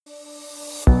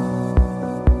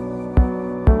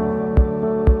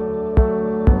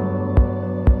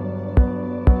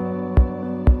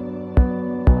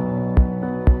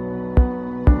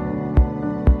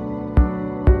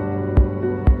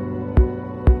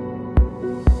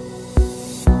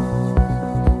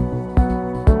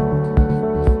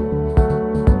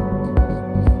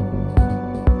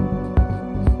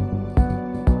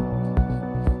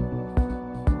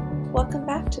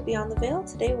Beyond the Veil.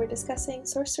 Today we're discussing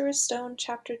Sorcerer's Stone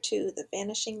Chapter 2, The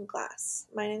Vanishing Glass.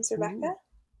 My name's Rebecca. Ooh.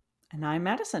 And I'm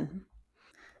Madison.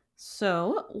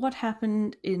 So, what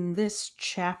happened in this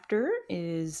chapter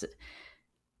is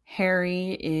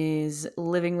Harry is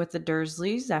living with the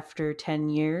Dursleys after 10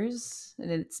 years,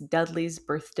 and it's Dudley's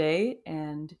birthday,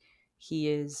 and he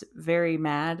is very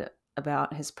mad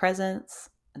about his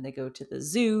presents, and they go to the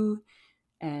zoo,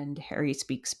 and Harry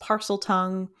speaks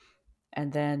Parseltongue,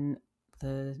 and then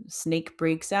the snake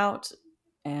breaks out,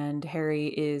 and Harry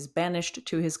is banished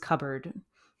to his cupboard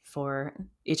for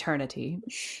eternity.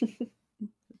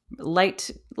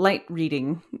 Light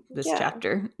reading this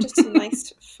chapter. Just some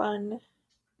nice, fun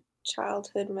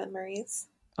childhood memories.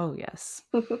 Oh, yes.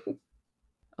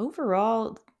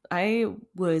 Overall, I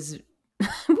was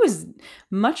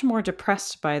much more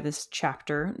depressed by this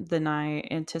chapter than I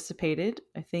anticipated.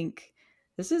 I think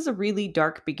this is a really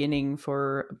dark beginning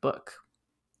for a book.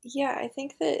 Yeah, I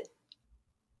think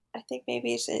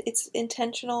maybe it's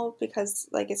intentional because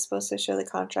it's supposed to show the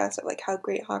contrast of how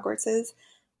great Hogwarts is,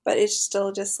 but it's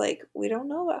still just we don't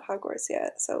know about Hogwarts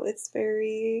yet, so it's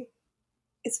very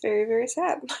very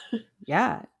sad.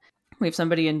 Yeah, we have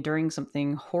somebody enduring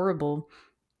something horrible,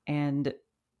 and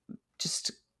just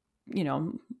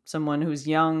someone who's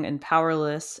young and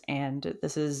powerless, and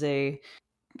this is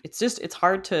it's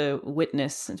hard to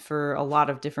witness for a lot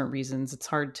of different reasons. It's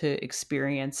hard to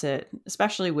experience it,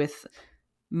 especially with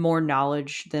more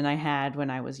knowledge than I had when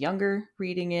I was younger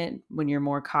reading it. When you're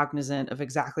more cognizant of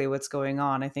exactly what's going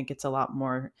on, I think it's a lot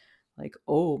more like,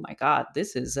 oh my God,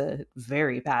 this is a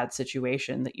very bad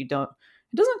situation that it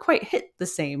doesn't quite hit the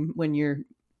same when you're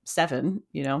 7,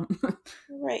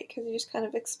 Right, because you just kind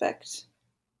of expect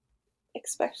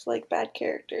bad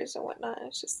characters and whatnot.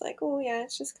 It's just oh yeah,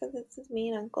 it's just because it's his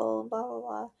mean uncle, blah blah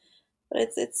blah. But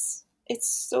it's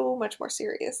so much more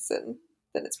serious than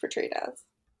it's portrayed as.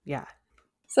 Yeah.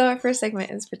 So our first segment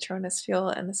is Patronus Fuel,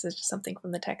 and this is just something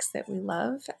from the text that we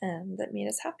love and that made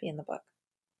us happy in the book.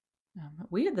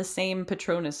 We had the same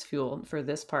Patronus Fuel for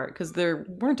this part because there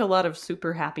weren't a lot of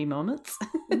super happy moments.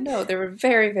 No, there were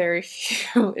very, very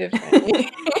few, if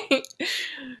any.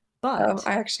 But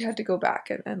I actually had to go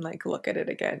back and look at it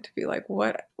again to be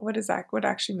what is that? What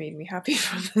actually made me happy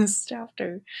from this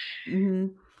chapter? Mm-hmm.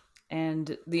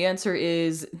 And the answer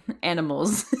is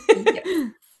animals.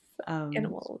 Yes.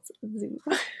 Animals. Zoo.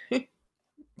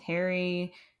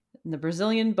 Harry, the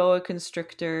Brazilian boa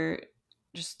constrictor,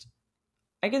 just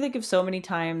I can think of so many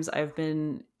times I've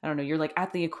been, I don't know, you're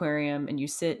at the aquarium and you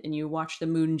sit and you watch the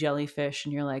moon jellyfish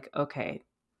and you're like, okay,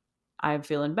 I'm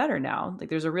feeling better now.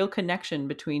 There's a real connection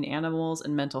between animals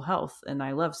and mental health, and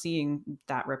I love seeing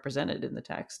that represented in the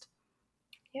text.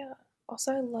 Yeah.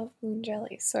 Also, I love moon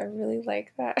jelly, so I really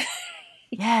like that.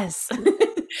 Yes.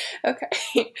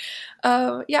 Okay.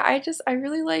 Yeah, I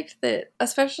really liked that,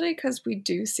 especially because we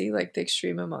do see the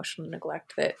extreme emotional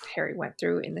neglect that Harry went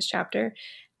through in this chapter.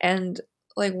 And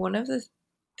one of the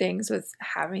things with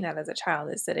having that as a child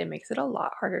is that it makes it a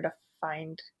lot harder to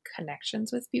find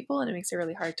connections with people, and it makes it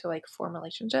really hard to form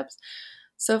relationships.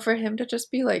 So for him to just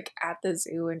be at the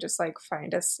zoo and just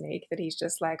find a snake that he's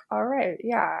just all right,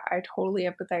 yeah, I totally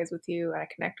empathize with you and I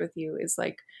connect with you is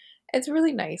it's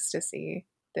really nice to see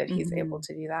that he's able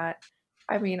to do that.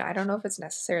 I mean, I don't know if it's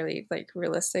necessarily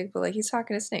realistic, but he's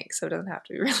talking to snakes, so it doesn't have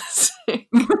to be realistic.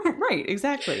 Right,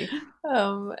 exactly.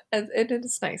 And it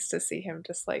is nice to see him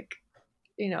just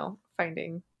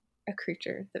finding a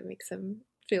creature that makes him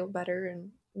feel better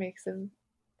and makes him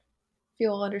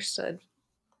feel understood.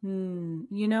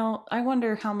 I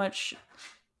wonder how much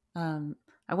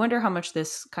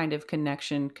this kind of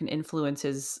connection can influence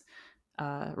his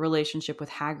relationship with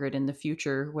Hagrid in the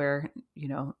future, where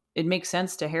it makes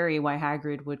sense to Harry why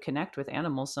Hagrid would connect with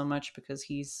animals so much because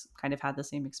he's kind of had the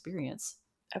same experience.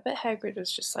 I bet Hagrid was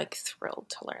just thrilled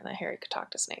to learn that Harry could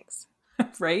talk to snakes.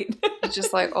 Right? It's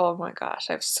just oh my gosh,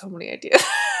 I have so many ideas.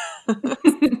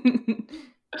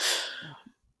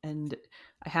 And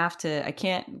I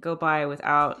can't go by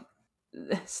without,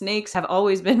 snakes have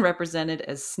always been represented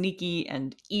as sneaky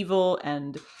and evil,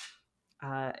 and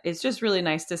it's just really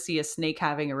nice to see a snake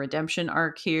having a redemption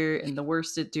arc here, and the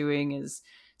worst it's doing is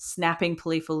snapping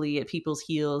playfully at people's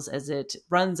heels as it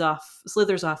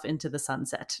slithers off into the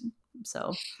sunset.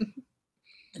 So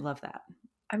I love that.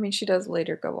 I mean, she does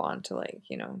later go on to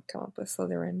come up with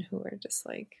Slytherin, who are just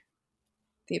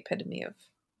the epitome of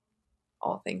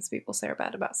all things people say are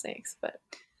bad about snakes, but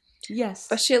yes,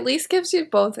 but she at least gives you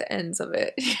both ends of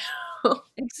it.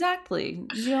 Exactly.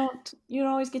 You don't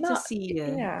always get to see.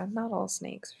 Yeah, not all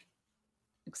snakes.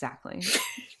 Exactly.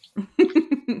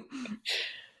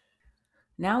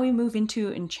 Now we move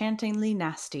into Enchantingly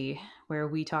Nasty, where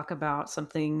we talk about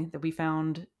something that we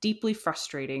found deeply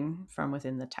frustrating from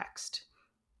within the text.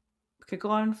 We could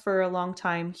go on for a long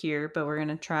time here, but we're going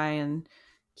to try and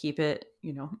keep it,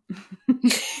 keep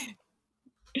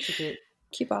it.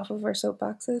 Keep off of our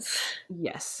soapboxes.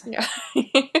 Yes. Yeah.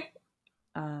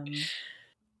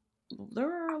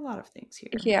 There are a lot of things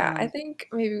here. Yeah, I think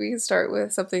maybe we can start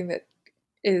with something that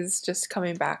is just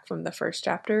coming back from the first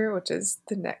chapter, which is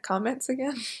the net comments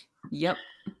again. Yep.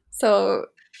 So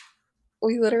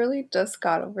we literally just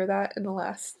got over that in the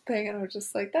last thing, and I was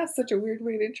just like, that's such a weird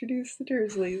way to introduce the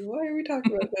Dursleys. Why are we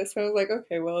talking about this? So I was like,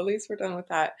 okay, well, at least we're done with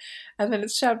that. And then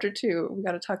it's chapter 2. We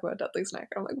got to talk about Dudley's neck.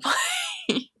 I'm like, why?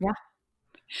 Yeah.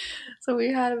 So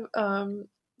we have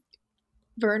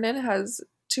Vernon has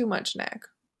too much neck,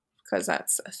 because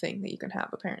that's a thing that you can have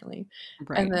apparently.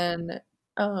 Right. And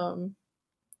then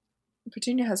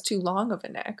Petunia has too long of a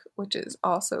neck, which is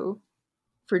also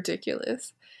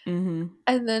ridiculous. Mm-hmm.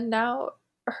 And then now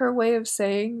her way of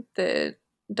saying that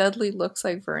Dudley looks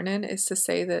like Vernon is to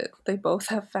say that they both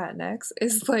have fat necks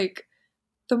is like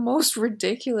the most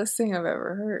ridiculous thing I've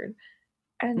ever heard.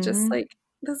 And just like,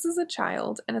 this is a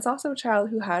child, and it's also a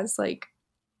child who has like,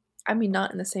 I mean,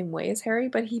 not in the same way as Harry,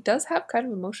 but he does have kind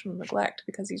of emotional neglect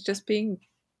because he's just being,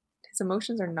 his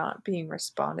emotions are not being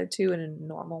responded to in a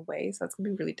normal way. So that's going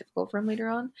to be really difficult for him later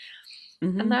on.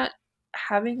 And that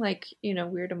having like,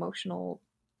 weird emotional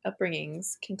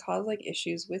upbringings can cause like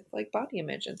issues with like body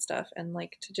image and stuff. And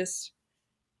like to just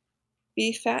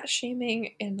be fat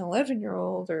shaming an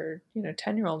 11-year-old or,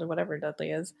 10-year-old or whatever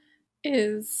Dudley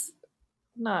is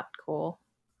not cool.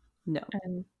 No.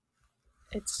 And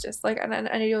it's just like, and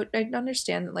I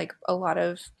understand that like a lot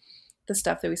of the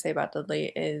stuff that we say about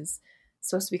Dudley is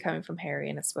supposed to be coming from Harry,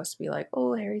 and it's supposed to be like,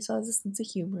 oh, Harry still has a sense of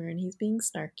humor, and he's being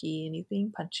snarky, and he's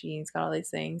being punchy, and he's got all these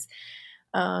things.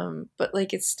 But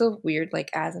like, it's still weird, like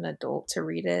as an adult to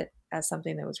read it as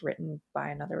something that was written by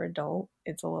another adult.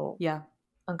 It's a little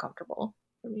uncomfortable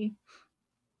for me.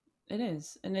 It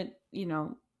is. And it,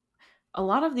 a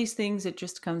lot of these things, it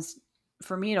just comes,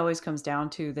 for me, it always comes down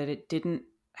to that it didn't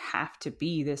have to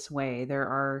be this way.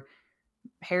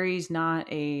 Harry's not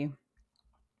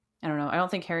I don't know, I don't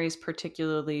think Harry's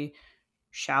particularly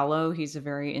shallow. He's a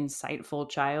very insightful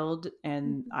child,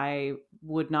 and I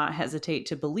would not hesitate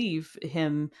to believe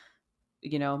him,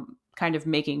 kind of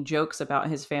making jokes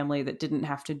about his family that didn't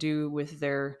have to do with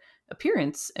their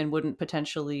appearance and wouldn't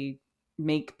potentially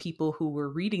make people who were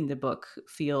reading the book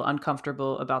feel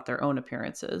uncomfortable about their own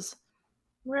appearances.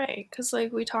 Right, because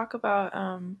like we talk about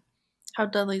how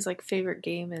Dudley's like favorite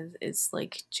game is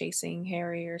like chasing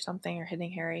Harry or something, or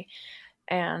hitting Harry,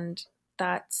 and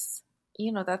that's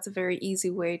that's a very easy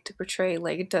way to portray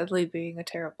like Dudley being a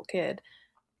terrible kid.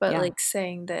 But like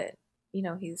saying that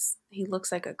he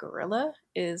looks like a gorilla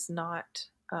is not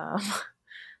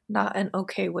not an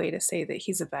okay way to say that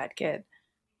he's a bad kid.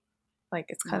 Like,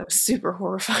 it's kind of a super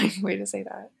horrifying way to say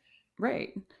that.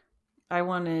 Right. I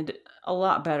wanted a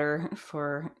lot better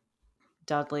for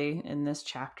Dudley in this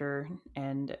chapter,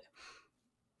 and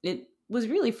it was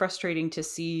really frustrating to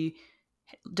see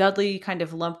Dudley kind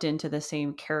of lumped into the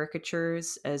same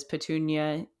caricatures as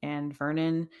Petunia and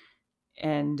Vernon.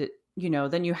 And,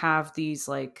 then you have these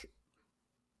like,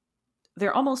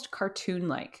 they're almost cartoon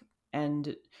like.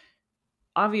 And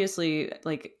obviously,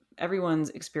 like, everyone's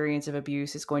experience of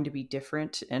abuse is going to be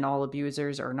different, and all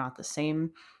abusers are not the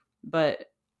same. But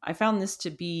I found this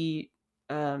to be,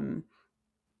 I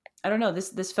don't know,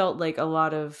 this felt like a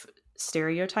lot of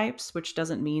stereotypes, which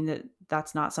doesn't mean that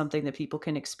that's not something that people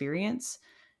can experience.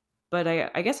 But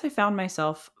I guess I found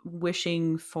myself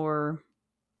wishing for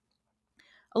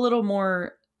a little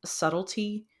more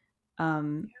subtlety,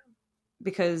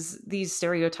 because these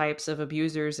stereotypes of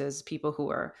abusers as people who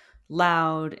are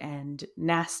loud and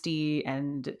nasty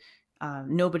and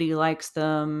nobody likes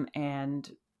them,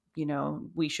 and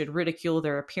we should ridicule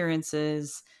their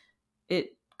appearances,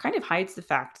 it kind of hides the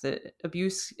fact that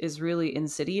abuse is really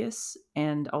insidious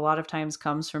and a lot of times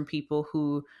comes from people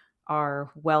who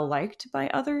are well liked by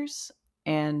others,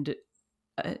 and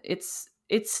it's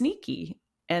sneaky.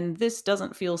 And this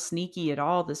doesn't feel sneaky at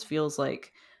all. This feels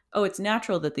like, oh, it's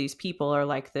natural that these people are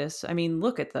like this. I mean,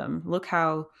 look at them. Look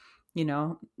how,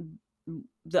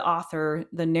 the author,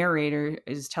 the narrator,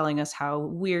 is telling us how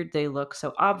weird they look.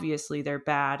 So obviously they're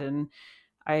bad. And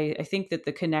I think that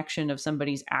the connection of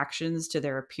somebody's actions to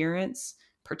their appearance,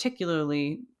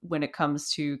 particularly when it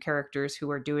comes to characters who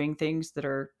are doing things that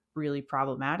are really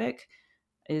problematic,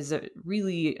 is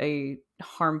really a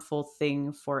harmful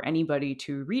thing for anybody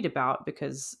to read about,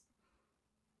 because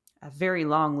a very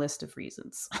long list of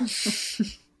reasons.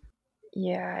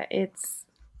 Yeah, it's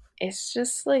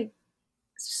just like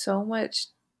so much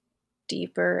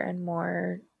deeper and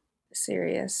more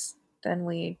serious than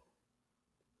we're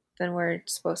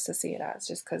supposed to see it as,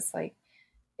 just because like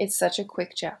it's such a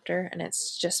quick chapter and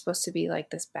it's just supposed to be like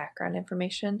this background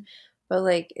information, but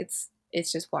like it's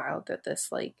just wild that this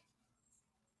like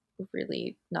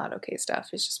really not okay stuff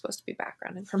is just supposed to be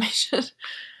background information.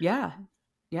 Yeah.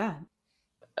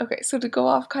 Okay, so to go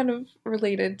off kind of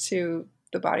related to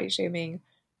the body shaming,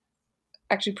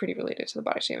 actually pretty related to the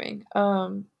body shaming.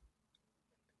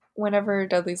 Whenever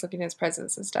Dudley's looking at his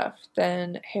presents and stuff,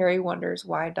 then Harry wonders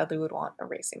why Dudley would want a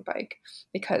racing bike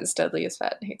because Dudley is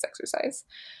fat and hates exercise.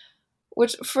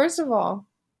 Which, first of all,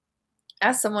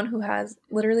 as someone who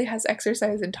literally has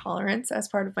exercise intolerance as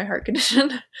part of my heart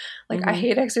condition, like I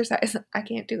hate exercise. I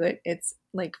can't do it. It's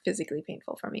like physically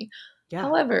painful for me. Yeah.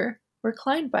 However,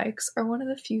 reclined bikes are one of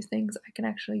the few things I can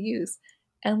actually use.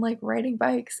 And like riding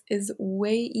bikes is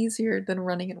way easier than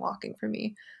running and walking for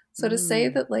me. So to say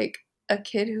that like a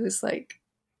kid who's like,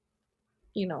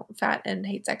 you know, fat and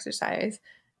hates exercise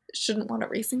shouldn't want a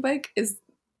racing bike is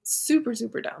super,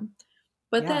 super dumb.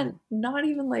 But then not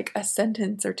even like a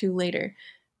sentence or two later,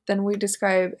 then we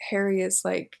describe Harry as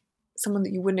like someone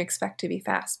that you wouldn't expect to be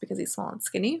fast because he's small and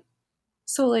skinny.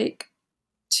 So like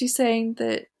she's saying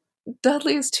that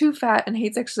Dudley is too fat and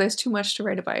hates exercise too much to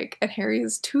ride a bike, and Harry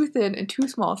is too thin and too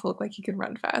small to look like he can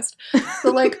run fast.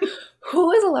 So like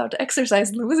who is allowed to exercise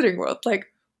in the Wizarding World? Like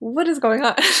what is going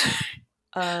on?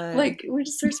 Like we're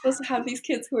supposed to have these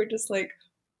kids who are just like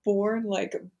born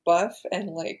like buff and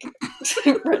like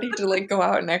ready to like go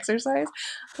out and exercise.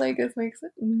 Like it makes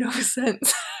no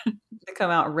sense. To come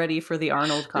out ready for the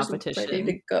Arnold competition. Ready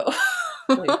to go.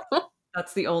 Like,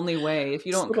 that's the only way. If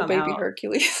you don't come baby out,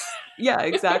 Hercules. Yeah,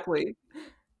 exactly.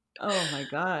 Oh my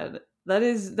god, that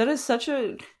is such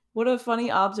a what a funny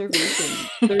observation.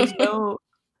 There's no,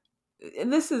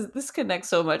 and this connects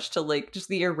so much to like just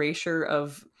the erasure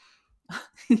of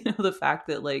the fact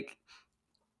that like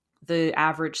the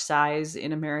average size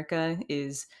in America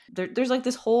is there's like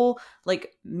this whole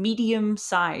like medium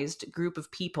sized group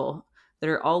of people that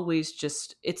are always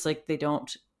just, it's like they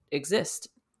don't exist.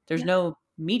 There's no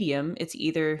medium. It's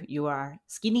either you are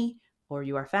skinny or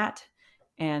you are fat,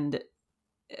 and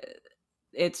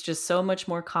it's just so much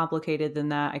more complicated than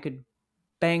that. I could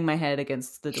bang my head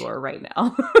against the door right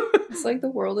now. It's like the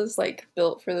world is like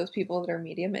built for those people that are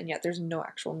medium, and yet there's no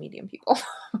actual medium people.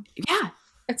 Yeah,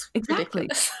 it's exactly.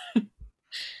 ridiculous.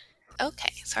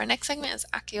 Okay, so our next segment is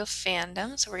Accio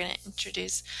Fandom. So we're going to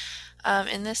introduce,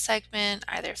 in this segment,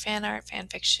 either fan art, fan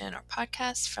fiction, or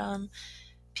podcasts from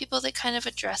people that kind of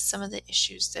address some of the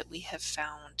issues that we have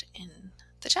found in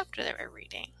the chapter that we're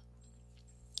reading.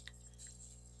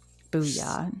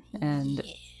 Booyah. And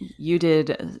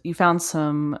you found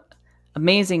some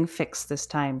amazing fics this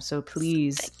time, so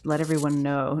please let everyone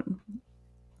know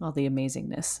all the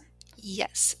amazingness.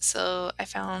 Yes, so I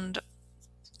found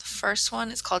the first one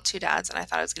is called Two Dads, and I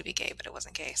thought it was going to be gay, but it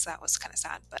wasn't gay, so that was kind of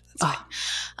sad, but that's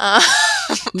fine.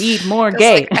 Need more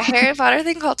gay. Like a Harry Potter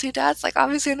thing called Two Dads, like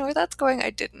obviously I know where that's going.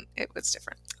 I didn't. It was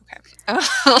different. Okay.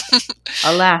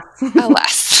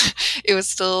 Alas. It was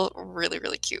still really,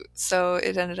 really cute. So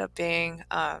it ended up being,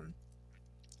 I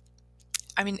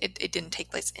mean, it didn't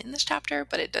take place in this chapter,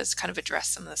 but it does kind of address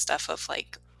some of the stuff of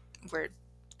like where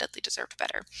Dudley deserved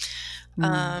better.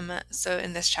 So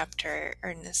in this chapter, or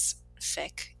in this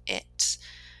fic, it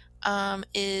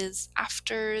is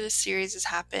after the series has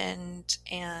happened,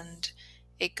 and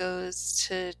it goes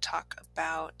to talk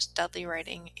about Dudley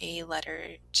writing a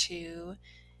letter to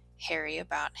Harry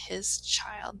about his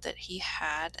child that he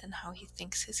had and how he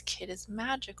thinks his kid is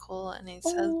magical, and he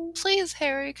says, please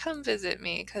Harry, come visit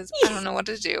me because I don't know what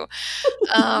to do.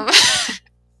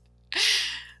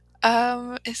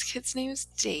 His kid's name is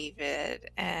David,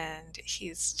 and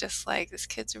he's just like, this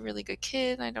kid's a really good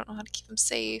kid and I don't know how to keep him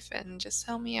safe, and just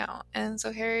help me out. And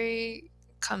so Harry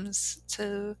comes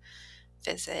to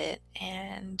visit,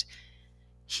 and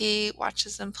he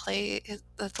watches them play,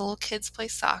 the little kids play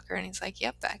soccer, and he's like,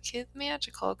 yep, that kid's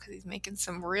magical, because he's making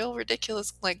some real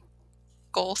ridiculous like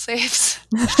goal saves.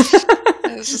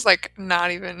 It's just like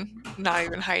not even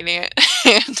hiding it.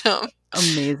 And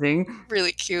amazing,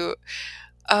 really cute.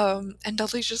 And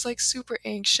Dudley's just like super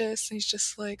anxious, and he's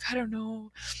just like, I don't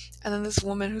know. And then this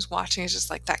woman who's watching is just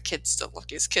like, that kid's the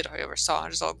luckiest kid I ever saw,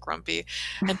 and just all grumpy.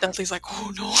 And Dudley's like,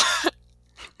 oh no.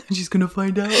 She's gonna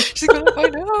find out. She's gonna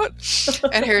find out.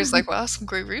 And Harry's like, wow, some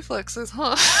great reflexes,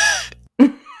 huh?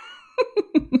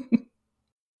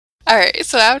 Alright,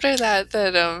 so after that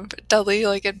Dudley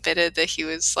like admitted that he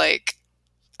was like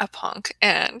a punk,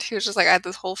 and he was just like, I had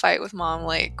this whole fight with mom,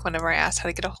 like whenever I asked how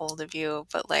to get a hold of you,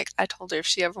 but like I told her if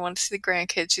she ever wanted to see the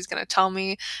grandkids, she's gonna tell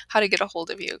me how to get a hold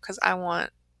of you, because I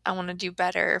want I want to do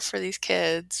better for these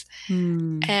kids.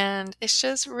 And it's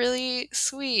just really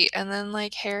sweet. And then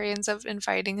like Harry ends up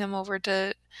inviting him over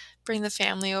to bring the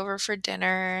family over for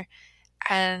dinner.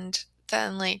 And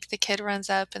then like the kid runs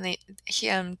up and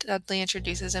Dudley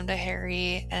introduces him to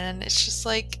Harry, and it's just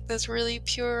like this really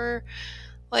pure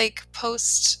like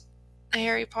post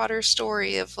Harry Potter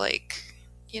story of like,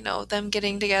 you know, them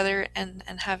getting together and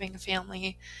having a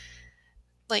family,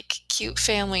 like cute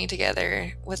family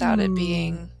together without it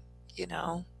being, you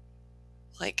know,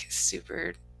 like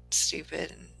super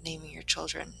stupid and naming your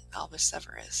children Albus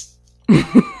Severus.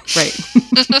 Right.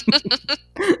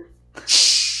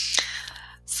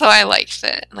 So I liked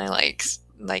it, and I liked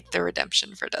the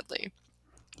redemption for Dudley.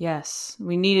 Yes,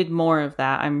 we needed more of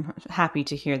that. I'm happy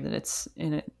to hear that it's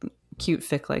in a cute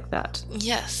fic like that.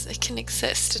 Yes, it can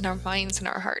exist in our minds and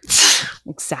our hearts.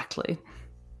 Exactly.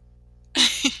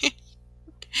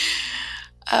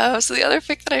 So the other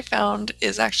fic that I found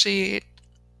is actually,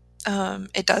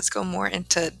 it does go more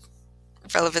into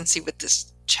relevancy with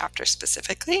this chapter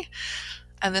specifically,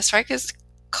 and this fic is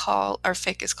called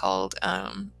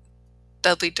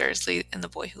Dudley Dursley and the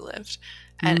Boy Who Lived,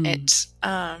 and it's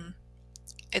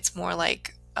more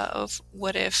like of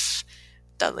what if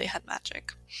Dudley had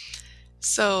magic.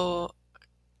 So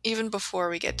even before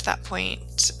we get to that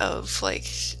point of like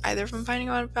either of them finding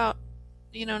out about,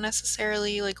 you know,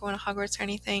 necessarily like going to Hogwarts or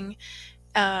anything,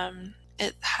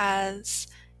 it has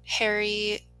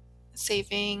Harry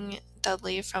saving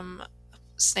Dudley from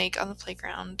Snake on the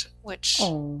playground, which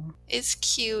is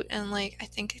cute, and like I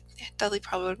think Dudley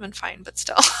probably would have been fine, but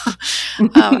still.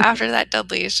 After that,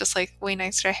 Dudley is just like way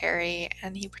nicer to Harry,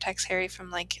 and he protects Harry from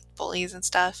like bullies and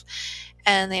stuff,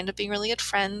 and they end up being really good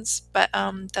friends. But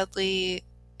Dudley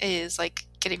is like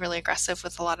getting really aggressive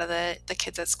with a lot of the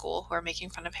kids at school who are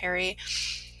making fun of Harry,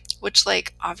 which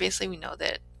like obviously we know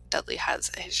that Dudley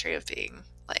has a history of being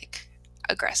like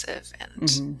aggressive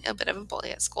and a bit of a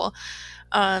bully at school.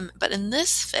 But in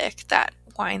this fic, that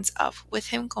winds up with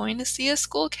him going to see a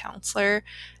school counselor,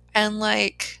 and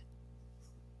like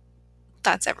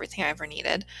that's everything I ever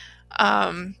needed.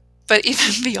 But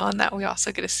even beyond that, we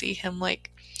also get to see him like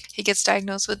he gets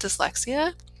diagnosed with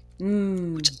dyslexia,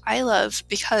 which I love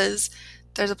because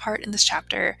there's a part in this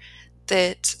chapter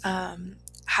that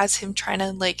has him trying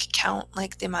to like count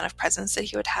like the amount of presents that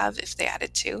he would have if they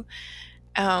added 2.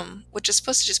 Which is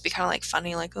supposed to just be kind of like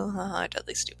funny, like, oh,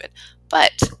 Dudley's stupid.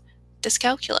 But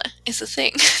dyscalculia is a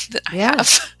thing that I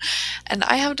have. And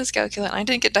I have dyscalculia, and I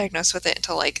didn't get diagnosed with it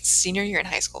until like senior year in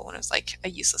high school, when it was like a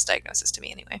useless diagnosis to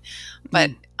me anyway.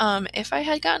 But if I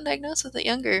had gotten diagnosed with it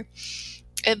younger,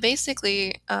 it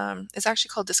basically is actually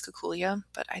called dyscalculia,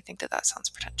 but I think that sounds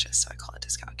pretentious, so I call it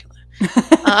dyscalculia.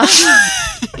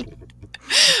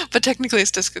 But technically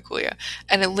it's dyscalculia,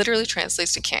 and it literally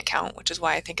translates to can't count, which is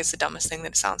why I think it's the dumbest thing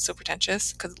that it sounds so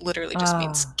pretentious, because it literally just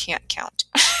means can't count.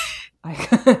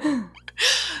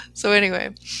 So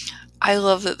anyway, I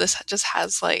love that this just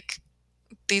has like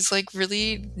these like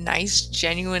really nice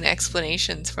genuine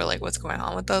explanations for like what's going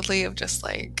on with Dudley, of just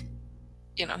like,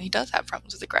 you know, he does have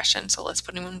problems with aggression, so let's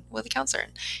put him in with a counselor.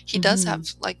 And he does have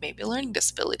like maybe a learning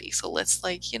disability, so let's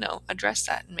like, you know, address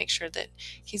that and make sure that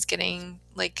he's getting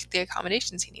like the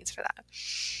accommodations he needs for that.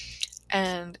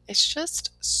 And it's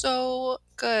just so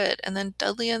good. And then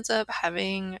Dudley ends up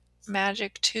having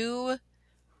magic too,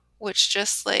 which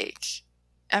just like,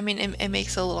 I mean, it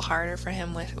makes it a little harder for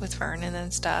him with Vernon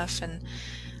and stuff and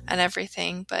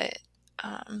everything, but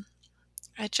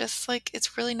I just like,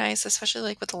 it's really nice, especially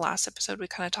like with the last episode we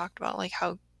kind of talked about like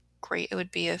how great it would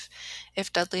be if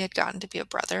Dudley had gotten to be a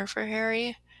brother for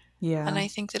Harry. Yeah. And I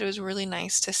think that it was really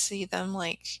nice to see them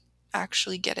like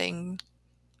actually getting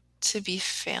to be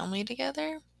family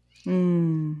together.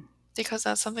 Because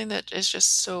that's something that is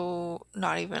just so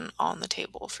not even on the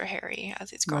table for Harry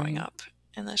as he's growing up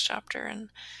in this chapter, and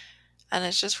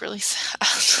it's just really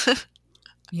sad.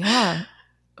 Yeah.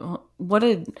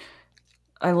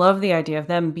 I love the idea of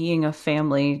them being a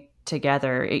family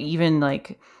together, even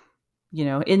like, you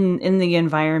know, in the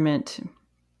environment,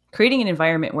 creating an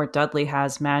environment where Dudley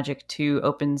has magic too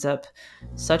opens up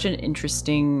such an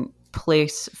interesting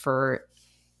place for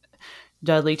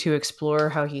Dudley to explore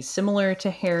how he's similar to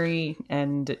Harry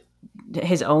and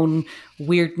his own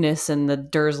weirdness, and the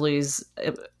Dursleys,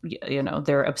 you know,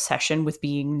 their obsession with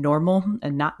being normal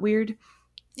and not weird.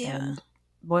 Yeah. And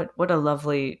what a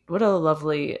lovely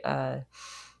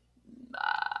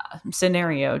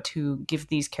scenario to give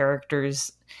these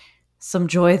characters some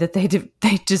joy that they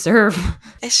deserve.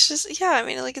 It's just, yeah, I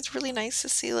mean, like, it's really nice to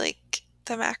see like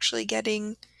them actually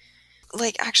getting,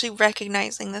 like, actually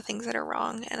recognizing the things that are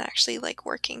wrong and actually like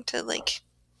working to like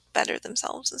better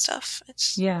themselves and stuff.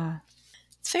 It's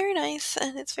It's very nice,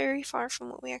 and it's very far from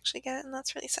what we actually get, and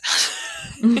that's really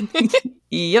sad.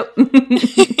 Yep.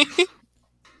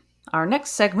 Our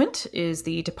next segment is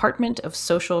the Department of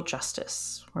Social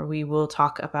Justice, where we will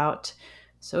talk about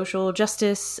social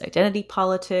justice, identity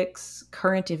politics,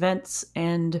 current events,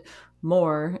 and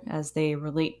more as they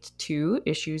relate to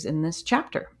issues in this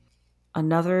chapter.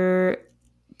 Another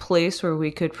place where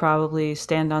we could probably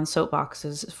stand on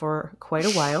soapboxes for quite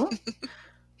a while.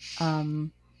 I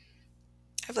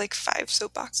have like 5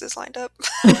 soapboxes lined up.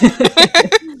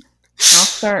 I'll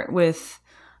start with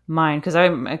mine because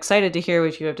I'm excited to hear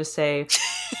what you have to say.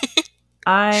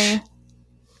 I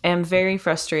am very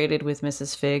frustrated with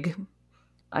Mrs. Fig.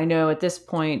 I know at this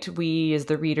point we as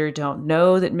the reader don't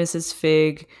know that Mrs.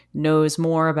 Fig knows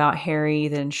more about Harry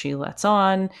than she lets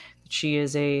on. She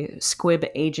is a squib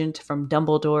agent from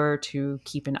Dumbledore to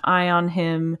keep an eye on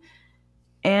him.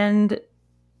 And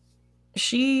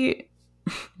she,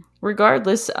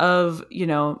 regardless of,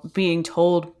 being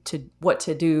told what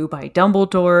to do by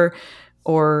Dumbledore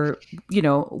or,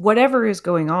 whatever is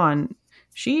going on,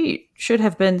 she should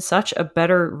have been such a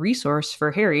better resource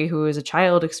for Harry, who is a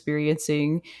child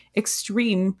experiencing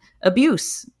extreme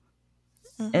abuse.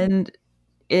 Mm-hmm. And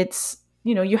it's,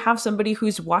 you have somebody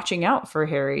who's watching out for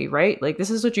Harry, right? Like, this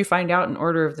is what you find out in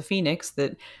Order of the Phoenix,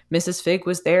 that Mrs. Fig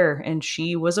was there and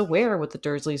she was aware what the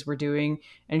Dursleys were doing.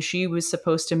 And she was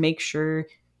supposed to make sure,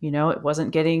 it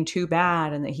wasn't getting too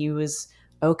bad and that he was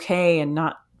okay and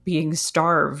not being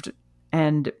starved.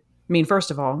 And I mean,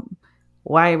 first of all,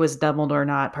 why was Dumbledore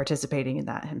not participating in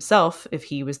that himself if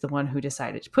he was the one who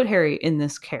decided to put Harry in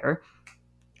this care?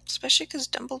 Especially because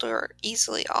Dumbledore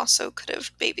easily also could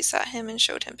have babysat him and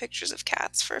showed him pictures of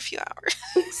cats for a few hours.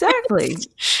 Exactly.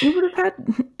 He would have had...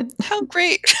 How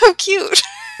great. How cute.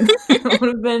 It would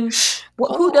have been...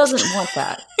 Who doesn't want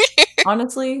that?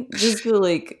 Honestly, just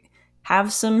to,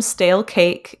 have some stale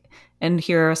cake and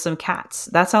here are some cats.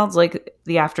 That sounds like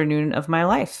the afternoon of my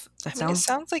life. It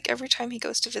sounds like every time he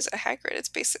goes to visit Hagrid, it's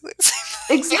basically the same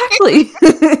thing.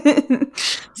 Exactly.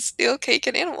 Stale cake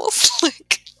and animals.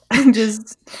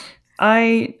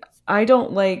 I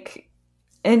don't like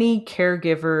any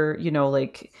caregiver,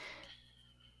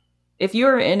 if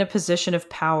you're in a position of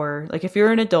power, like if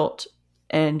you're an adult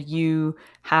and you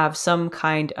have some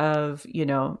kind of,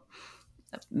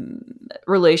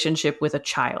 relationship with a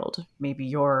child, maybe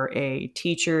you're a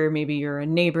teacher, maybe you're a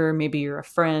neighbor, maybe you're a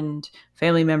friend,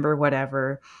 family member,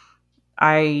 whatever.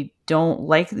 I don't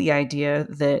like the idea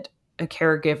that a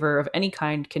caregiver of any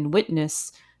kind can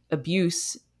witness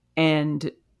abuse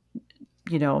and,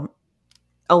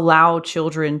 allow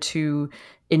children to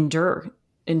endure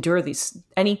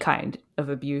any kind of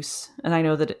abuse. And I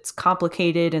know that it's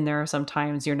complicated and there are some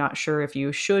times you're not sure if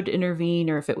you should intervene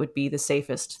or if it would be the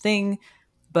safest thing.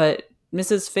 But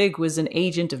Mrs. Fig was an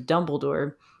agent of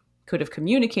Dumbledore, could have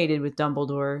communicated with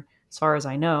Dumbledore, as far as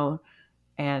I know.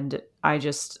 And I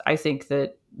think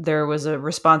that there was a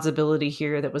responsibility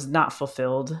here that was not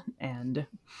fulfilled. And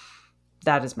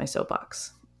that is my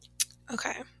soapbox.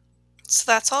 Okay. So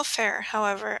that's all fair.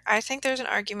 However, I think there's an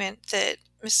argument that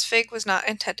Miss Fig was not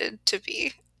intended to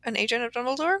be an agent of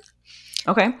Dumbledore.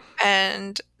 Okay.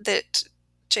 And that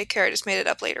J.K. just made it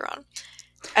up later on.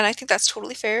 And I think that's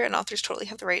totally fair, and authors totally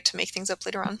have the right to make things up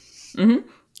later on. Mm-hmm.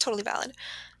 Totally valid.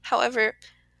 However,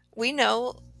 we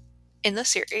know in the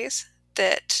series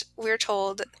that we're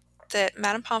told that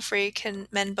Madame Pomfrey can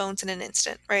mend bones in an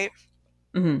instant, right?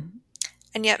 Mm-hmm.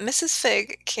 And yet Mrs.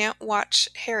 Fig can't watch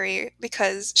Harry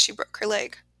because she broke her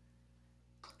leg.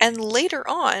 And later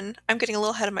on, I'm getting a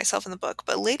little ahead of myself in the book,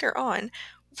 but later on,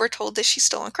 we're told that she's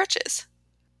still on crutches.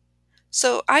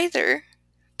 So either,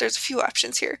 there's a few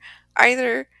options here.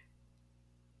 Either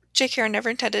J.K. never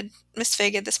intended Miss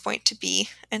Fig at this point to be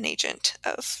an agent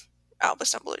of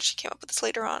Albus Dumbledore. She came up with this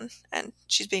later on, and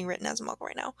she's being written as a Muggle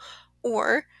right now.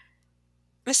 Or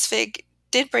Miss Fig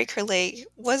did break her leg,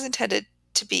 was intended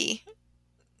to be,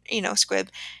 squib,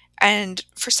 and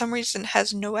for some reason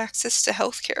has no access to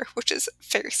healthcare, which is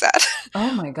very sad.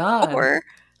 Oh my god. Or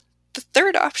the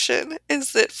third option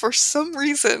is that for some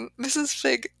reason Mrs.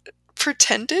 Fig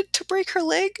pretended to break her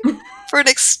leg for an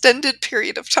extended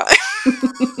period of time.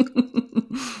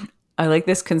 I like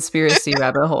this conspiracy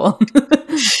rabbit hole.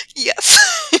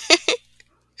 Yes.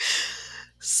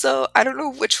 So I don't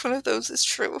know which one of those is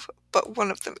true, but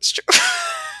one of them is true.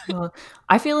 Well,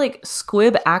 I feel like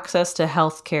squib access to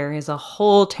healthcare is a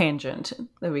whole tangent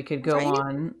that we could go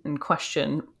on and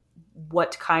question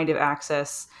what kind of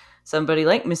access somebody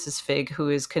like Mrs. Fig, who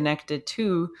is connected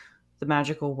to the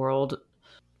magical world,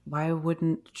 why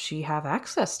wouldn't she have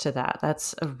access to that?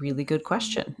 That's a really good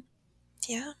question.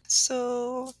 Yeah,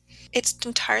 so it's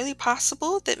entirely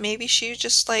possible that maybe she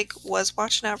just, like, was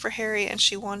watching out for Harry and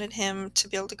she wanted him to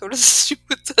be able to go to the zoo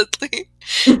with Dudley,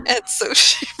 and so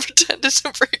she pretended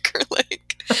to break her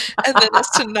leg, and then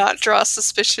as to not draw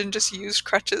suspicion, just used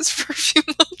crutches for a few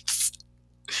months.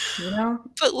 You know?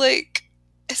 But, like,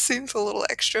 it seems a little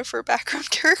extra for a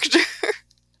background character.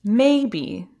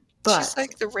 Maybe, but... She's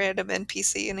like the random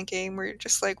NPC in a game where you're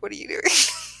just like, what are you doing?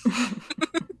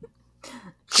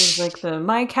 She's like the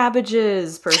my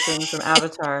cabbages person from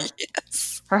Avatar.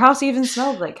 Yes. Her house even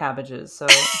smelled like cabbages, so...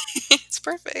 It's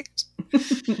perfect.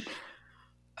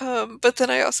 But then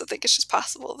I also think it's just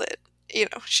possible that, you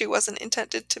know, she wasn't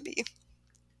intended to be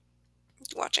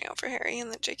watching out for Harry, and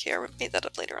that JKR made that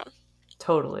up later on.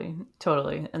 Totally.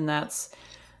 And that's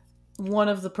one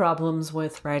of the problems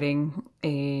with writing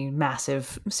a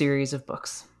massive series of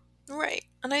books. Right.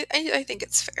 And I think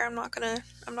it's fair. I'm not gonna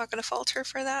fault her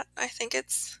for that. I think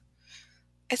it's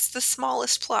the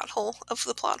smallest plot hole of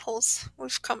the plot holes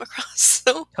we've come across.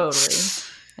 So Totally.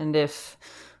 And if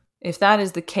that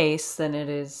is the case, then it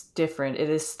is different. It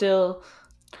is still...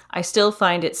 I still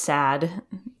find it sad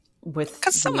with...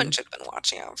 Because someone should have been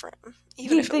watching out for him.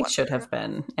 Even if they should have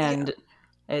been. And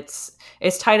it's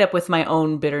tied up with my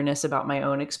own bitterness about my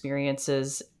own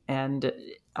experiences. And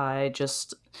I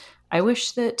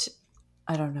wish that...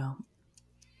 I don't know.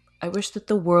 I wish that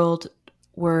the world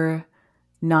were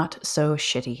not so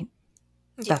shitty.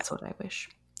 Yeah. That's what I wish.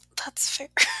 That's fair.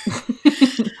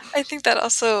 I think that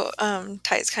also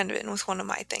ties kind of in with one of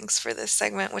my things for this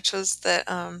segment, which was that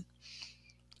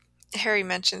Harry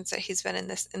mentions that he's been in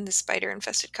this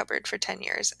spider-infested cupboard for 10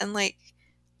 years. And, like,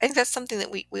 I think that's something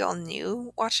that we all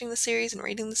knew watching the series and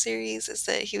reading the series, is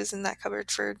that he was in that cupboard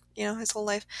for, you know, his whole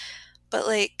life. But,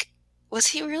 like, was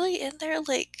he really in there,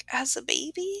 like, as a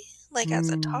baby? Like, as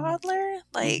a toddler?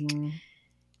 Like,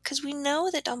 because we know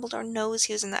that Dumbledore knows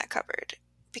he was in that cupboard,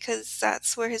 because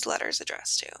that's where his letter's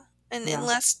addressed to. And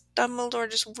unless Dumbledore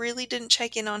just really didn't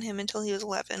check in on him until he was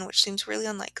 11, which seems really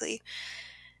unlikely,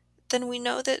 then we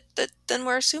know that then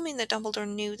we're assuming that Dumbledore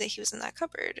knew that he was in that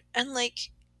cupboard. And,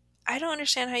 like, I don't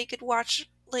understand how you could watch,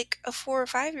 like, a 4 or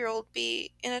 5-year-old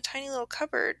be in a tiny little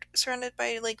cupboard surrounded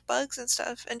by, like, bugs and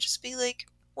stuff and just be like,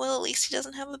 well, at least he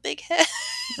doesn't have a big head.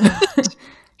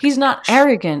 He's not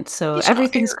arrogant, so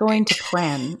everything's going to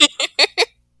plan.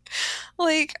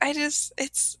 Like,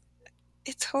 it's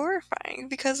horrifying,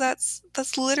 because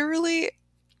that's literally,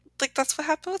 like, that's what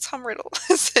happened with Tom Riddle.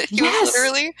 He was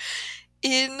literally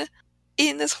in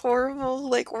this horrible,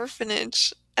 like,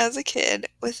 orphanage as a kid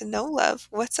with no love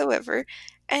whatsoever,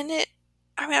 and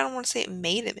I don't want to say it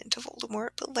made him into Voldemort,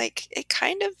 but, like, it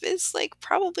kind of is, like,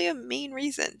 probably a main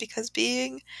reason, because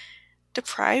being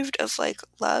deprived of, like,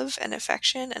 love and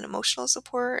affection and emotional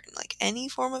support and, like, any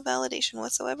form of validation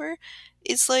whatsoever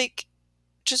is, like,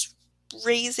 just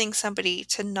raising somebody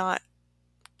to not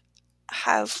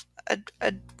have a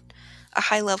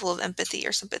high level of empathy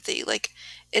or sympathy. Like,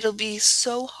 it'll be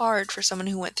so hard for someone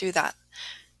who went through that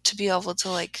to be able to,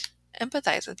 like,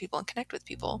 empathize with people and connect with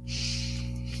people.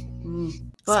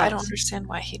 But so I don't understand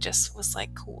why he just was,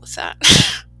 like, cool with that.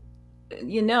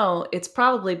 You know, it's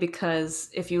probably because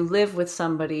if you live with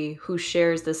somebody who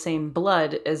shares the same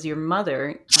blood as your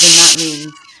mother, then that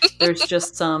means there's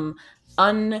just some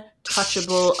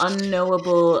untouchable,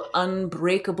 unknowable,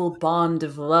 unbreakable bond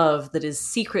of love that is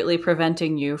secretly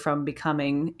preventing you from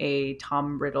becoming a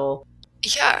Tom Riddle.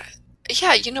 Yeah,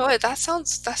 you know what? That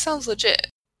sounds legit.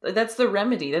 That's the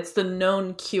remedy. That's the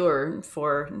known cure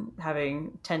for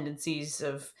having tendencies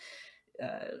of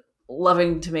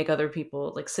loving to make other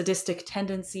people, like, sadistic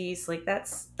tendencies. Like,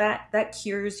 that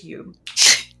cures you.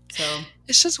 So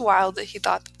it's just wild that he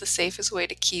thought that the safest way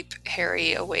to keep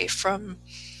Harry away from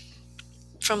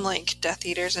like Death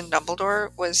Eaters and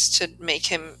Dumbledore was to make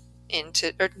him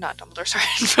into, or not Dumbledore, sorry,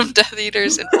 from Death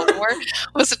Eaters and Voldemort,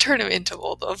 was to turn him into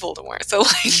Voldemort. So,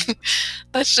 like,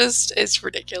 that's just, it's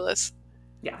ridiculous.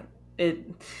 Yeah,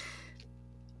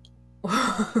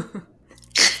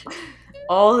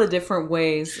 all the different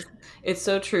ways. It's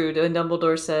so true. And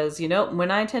Dumbledore says, you know,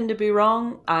 when I tend to be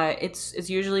wrong, it's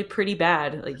usually pretty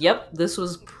bad. Like, yep, this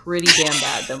was pretty damn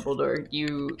bad, Dumbledore.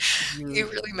 You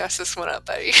really messed this one up,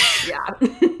 buddy. Yeah.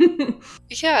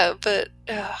 Yeah, but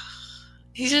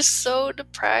he's just so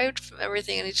deprived from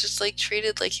everything, and he's just, like,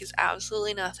 treated like he's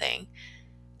absolutely nothing.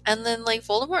 And then, like,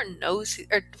 Voldemort knows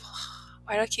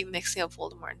why do I keep mixing up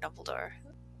Voldemort and Dumbledore?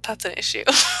 That's an issue.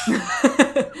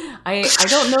 I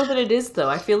don't know that it is, though.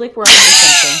 I feel like we're on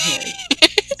something here.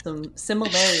 Some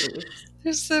similarities.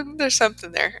 There's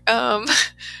something there.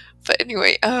 But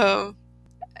anyway,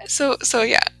 so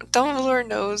yeah, Dumbledore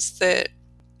knows that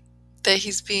that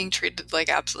he's being treated like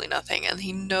absolutely nothing, and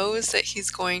he knows that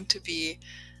he's going to be,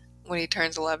 when he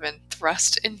turns 11,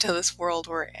 thrust into this world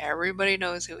where everybody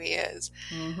knows who he is.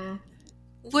 Mm-hmm.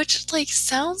 Which, like,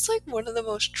 sounds like one of the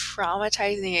most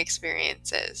traumatizing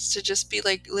experiences, to just be,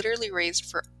 like, literally raised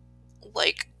for,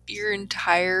 like, your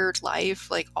entire life,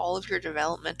 like, all of your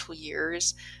developmental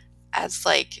years as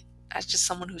just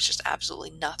someone who's just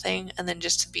absolutely nothing, and then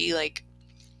just to be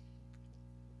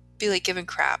given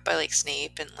crap by, like,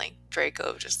 Snape and, like,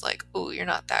 Draco, just like, oh, you're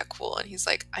not that cool. And he's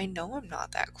like, I know I'm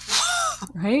not that cool.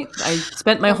 Right? I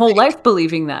spent my whole life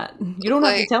believing that. You don't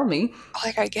have to tell me.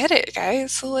 Like, I get it,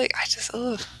 guys. So, like, I just,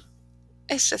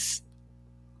 it's just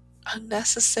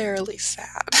unnecessarily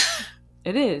sad.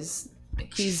 It is.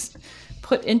 He's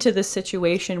put into this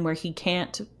situation where he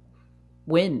can't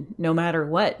win no matter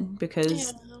what,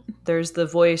 because there's the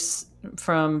voice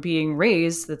from being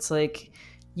raised that's like,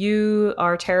 you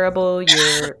are terrible,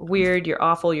 you're weird, you're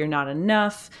awful, you're not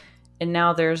enough. And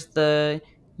now there's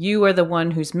you are the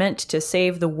one who's meant to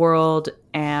save the world,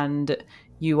 and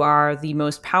you are the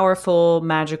most powerful,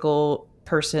 magical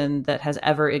person that has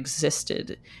ever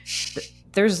existed.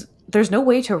 There's no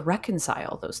way to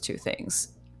reconcile those two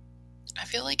things. I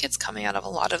feel like it's coming out of a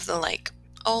lot of the, like,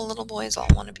 oh, little boys all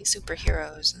want to be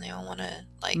superheroes, and they all want to,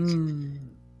 like,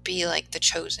 be, like, the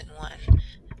chosen one.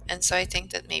 And so I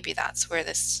think that maybe that's where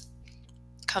this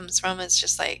comes from. It's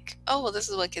just like, oh, well, this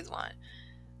is what kids want.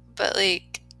 But,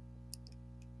 like,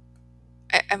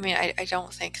 I mean, I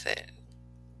don't think that,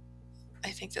 I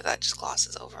think that just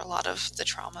glosses over a lot of the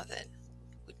trauma that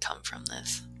would come from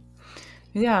this.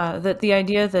 Yeah, that the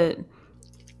idea that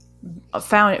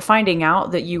finding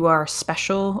out that you are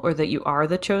special, or that you are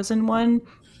the chosen one,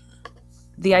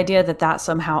 the idea that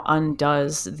somehow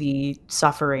undoes the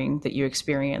suffering that you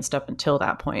experienced up until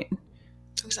that point.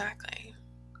 Exactly.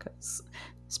 Because,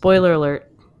 spoiler alert,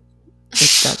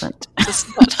 it doesn't. That's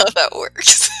not how that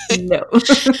works. No.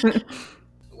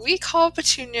 We call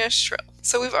Petunia shrill.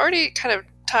 So we've already kind of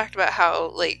talked about how,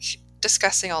 like,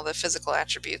 discussing all the physical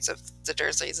attributes of the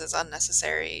Dursleys is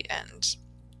unnecessary and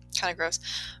kind of gross.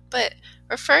 But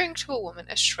referring to a woman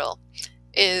as shrill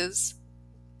is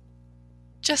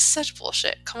just such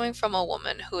bullshit, coming from a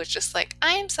woman who is just like,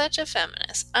 I am such a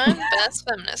feminist. I'm the best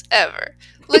feminist ever.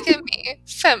 Look at me,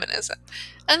 feminism.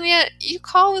 And yet you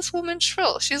call this woman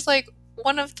shrill. She's like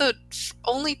one of the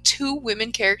only 2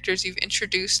 women characters you've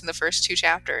introduced in the first 2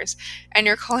 chapters, and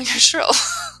you're calling her shrill.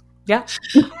 Yeah.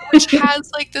 Which has,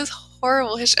 like, this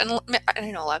horrible history. And I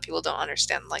know a lot of people don't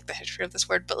understand, like, the history of this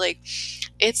word, but, like,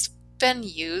 it's been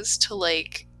used to,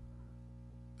 like,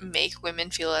 make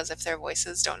women feel as if their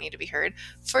voices don't need to be heard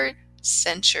for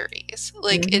centuries.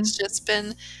 Like, it's just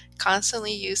been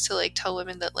constantly used to, like, tell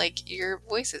women that, like, your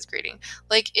voice is grating.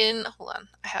 Like,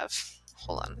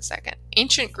 hold on a second.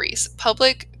 Ancient Greece,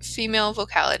 public female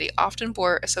vocality often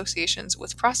bore associations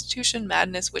with prostitution,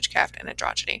 madness, witchcraft, and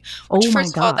androgyny. Which,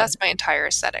 first of all, that's my entire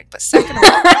aesthetic. But second of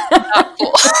all, not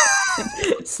cool.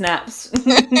 Snaps.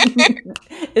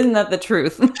 Isn't that the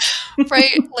truth?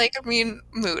 Right? Like, I mean,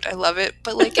 mood. I love it.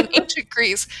 But, like, in ancient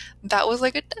Greece, that was,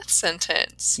 like, a death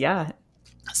sentence. Yeah.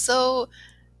 So,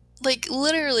 like,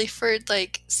 literally for,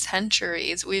 like,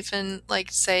 centuries, we've been,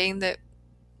 like, saying that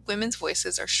women's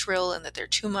voices are shrill and that they're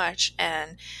too much,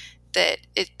 and that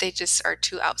they just are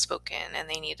too outspoken, and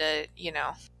they need to, you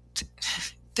know,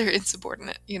 they're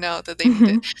insubordinate, you know, that they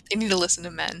need to listen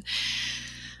to men.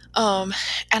 And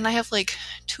I have, like,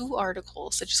 2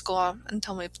 articles that just go on and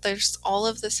tell me there's all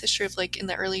of this history of, like, in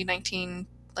the early 20s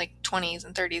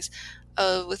and 30s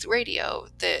with radio,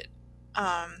 that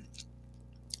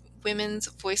women's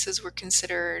voices were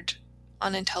considered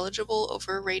unintelligible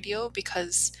over radio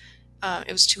because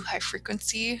it was too high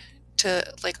frequency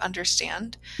to, like,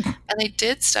 understand. And they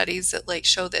did studies that, like,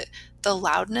 show that the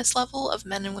loudness level of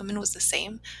men and women was the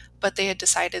same, but they had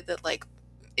decided that, like,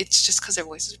 it's just because their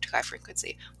voices were too high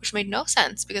frequency, which made no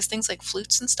sense because things like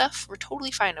flutes and stuff were totally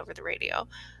fine over the radio.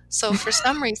 So for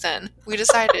some reason, we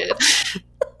decided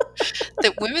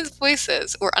that women's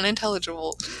voices were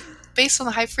unintelligible based on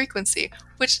the high frequency,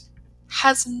 which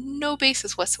has no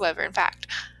basis whatsoever, in fact.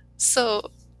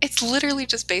 So it's literally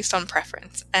just based on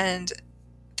preference. And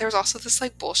there was also this,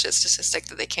 like, bullshit statistic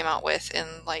that they came out with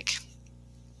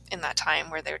in that time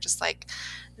where they were just like,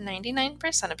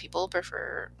 99% of people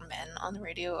prefer men on the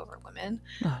radio over women.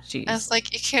 Oh, jeez. And it's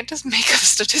like, you can't just make up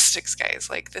statistics, guys.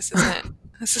 Like, this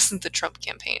isn't the Trump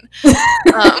campaign.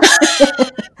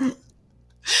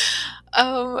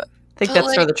 I think that's,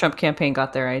 like, where the Trump campaign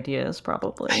got their ideas,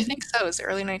 probably. I think so. It was the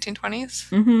early 1920s.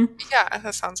 Mm-hmm. Yeah,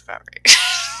 that sounds about right.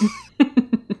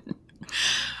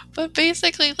 But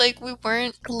basically, like, we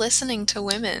weren't listening to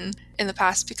women in the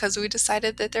past because we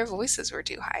decided that their voices were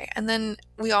too high. And then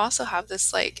we also have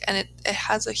this, like, and it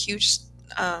has a huge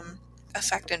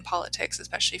effect in politics,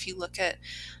 especially if you look at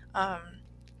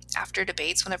after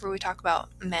debates. Whenever we talk about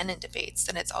men in debates,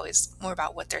 then it's always more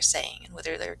about what they're saying and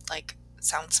whether they're, like,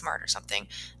 sound smart or something.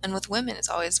 And with women, it's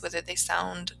always whether they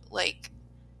sound like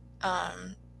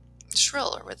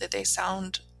shrill or whether they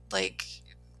sound like,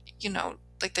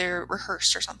 like they're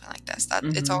rehearsed or something like this. That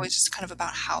it's always just kind of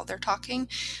about how they're talking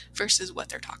versus what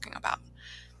they're talking about.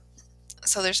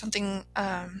 So there's something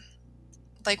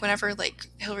like whenever, like,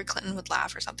 Hillary Clinton would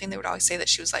laugh or something, they would always say that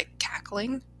she was, like,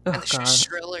 cackling and that she was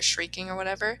shrill or shrieking or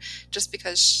whatever, just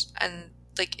because. And,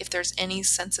 like, if there's any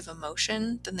sense of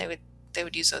emotion, then they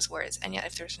would use those words. And yet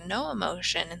if there's no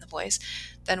emotion in the voice,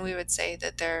 then we would say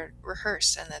that they're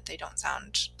rehearsed and that they don't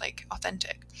sound, like,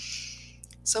 authentic.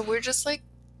 So we're just, like,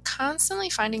 constantly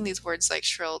finding these words like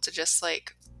shrill to just,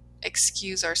 like,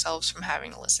 excuse ourselves from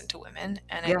having to listen to women.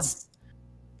 And it's,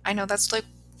 I know that's, like,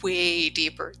 way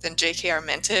deeper than JKR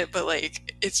meant it, but,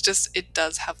 like, it's just, it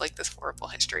does have, like, this horrible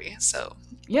history. So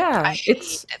yeah, I hated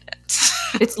it.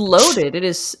 It's loaded. It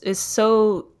is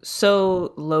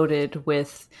so loaded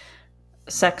with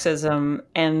sexism.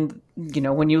 And,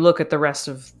 when you look at the rest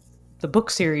of the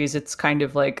book series, it's kind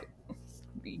of like,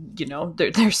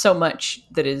 there's so much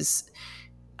that is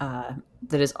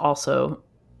also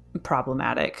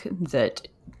problematic that,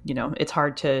 it's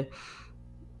hard to,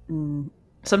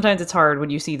 sometimes it's hard when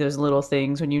you see those little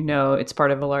things, when it's part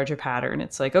of a larger pattern.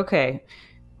 It's like, okay,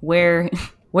 where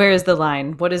is the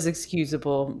line? What is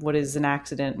excusable? What is an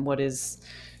accident? It's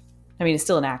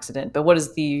still an accident, but what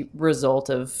is the result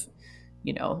of,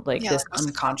 this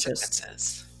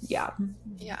unconscious? Yeah.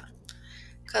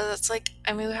 Because it's like,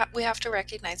 we have to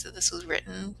recognize that this was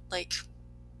written, like,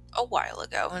 a while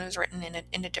ago, and it was written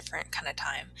in a different kind of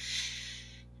time.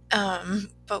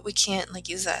 But we can't, like,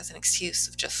 use that as an excuse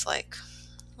of just, like,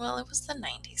 well, it was the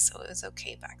 90s, so it was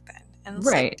okay back then. And it's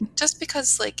right. Like, just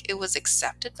because, like, it was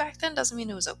accepted back then doesn't mean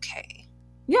it was okay.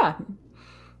 Yeah.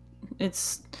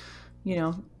 It's,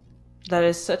 that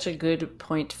is such a good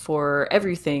point for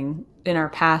everything in our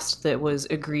past that was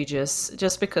egregious.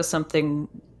 Just because something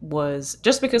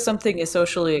is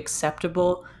socially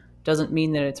acceptable doesn't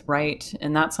mean that it's right.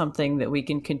 And that's something that we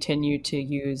can continue to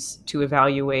use to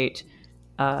evaluate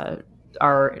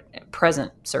our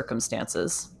present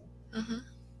circumstances. Mm-hmm.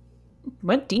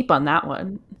 Went deep on that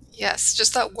one. Yes,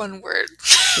 just that one word.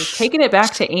 You're taking it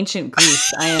back to ancient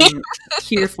Greece. I am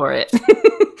here for it.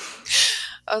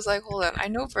 I was like, hold on, I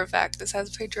know for a fact this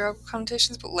has patriarchal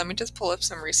connotations, but let me just pull up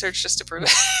some research just to prove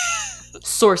it.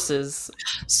 Sources.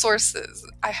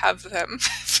 I have them.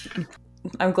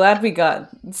 I'm glad we got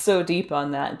so deep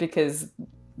on that because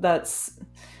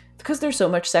there's so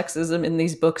much sexism in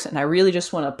these books, and I really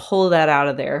just want to pull that out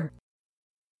of there.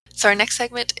 So our next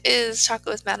segment is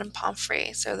Chocolate with Madame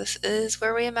Pomfrey. So this is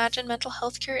where we imagine mental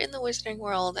health care in the Wizarding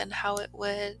World and how it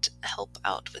would help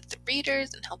out with the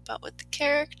readers and help out with the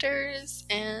characters.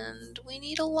 And we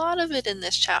need a lot of it in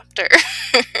this chapter.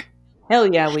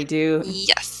 Hell yeah, we do.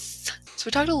 Yes. So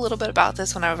we talked a little bit about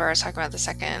this whenever I was talking about the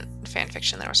second fan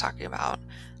fiction that I was talking about.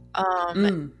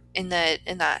 In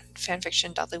that fan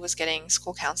fiction, Dudley was getting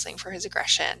school counseling for his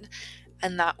aggression,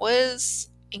 and that was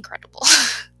incredible.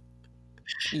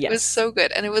 Yes. It was so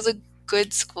good, and it was a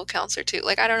good school counselor too.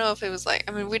 Like, I don't know if it was like,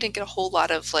 we didn't get a whole lot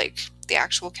of, like, the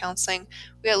actual counseling.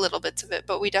 We had little bits of it,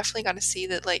 but we definitely got to see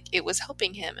that, like, it was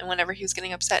helping him. And whenever he was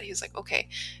getting upset, he was like, okay,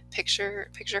 picture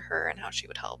her and how she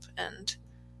would help, and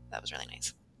that was really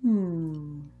nice.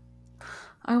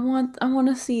 I want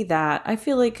to see that. I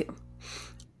feel like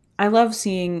I love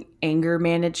seeing anger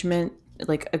management,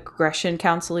 like aggression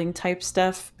counseling type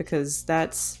stuff, because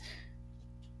that's,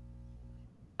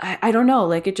 I don't know,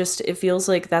 like, it feels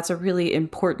like that's a really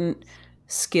important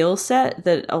skill set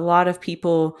that a lot of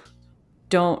people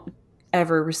don't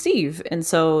ever receive. And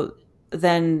so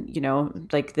then,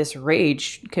 like, this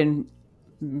rage can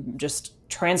just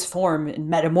transform and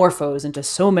metamorphose into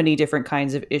so many different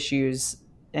kinds of issues.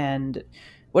 And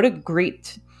what a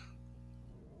great,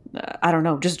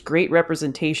 just great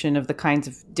representation of the kinds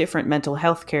of different mental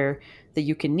health care that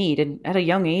you can need. And at a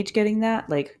young age, getting that,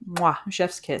 like, mwah,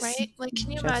 chef's kiss. Right? Like, can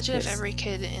you imagine if every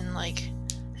kid in, like,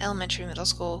 elementary, middle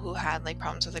school who had, like,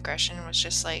 problems with aggression was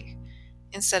just, like,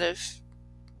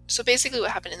 so basically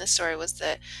what happened in this story was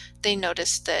that they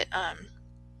noticed that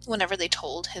whenever they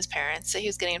told his parents that he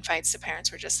was getting in fights, the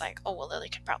parents were just like, oh, well, Lily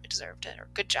could probably deserved it, or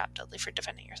good job, Dudley, for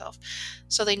defending yourself.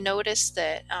 So they noticed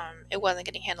that it wasn't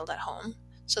getting handled at home.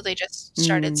 So they just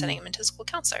started sending him into a school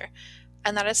counselor.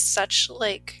 And that is such,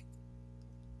 like,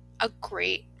 a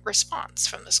great response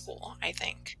from the school, I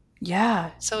think.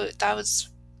 Yeah. So it was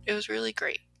really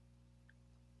great.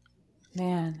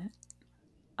 Man,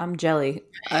 I'm jelly.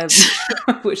 I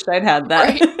wish I'd had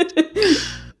that. Right.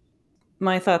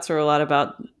 My thoughts are a lot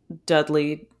about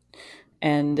Dudley,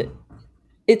 and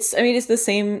it's the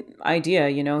same idea,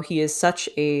 he is such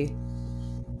a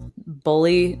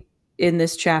bully in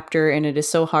this chapter, and it is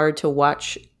so hard to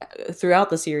watch throughout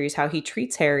the series how he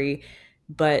treats Harry,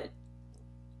 but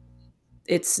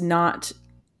it's not,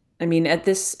 at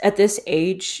this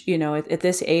age, at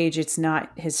this age, it's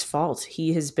not his fault.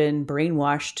 He has been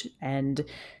brainwashed and,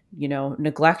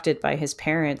 neglected by his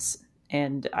parents.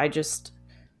 And I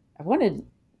wanted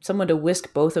someone to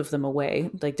whisk both of them away.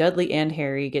 Like Dudley and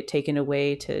Harry get taken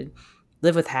away to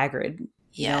live with Hagrid.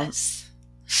 Yes.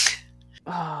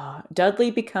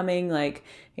 Dudley becoming like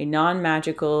a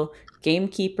non-magical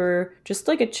gamekeeper, just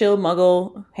like a chill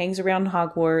muggle, hangs around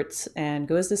Hogwarts and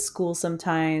goes to school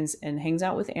sometimes and hangs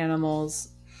out with animals.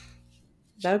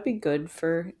 That would be good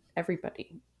for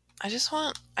everybody. I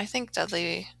think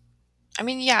Dudley,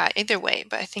 yeah, either way,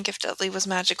 but I think if Dudley was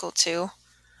magical too,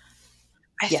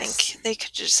 I think they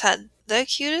could just had the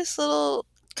cutest little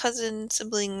cousin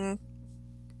sibling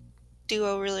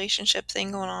duo relationship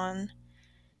thing going on.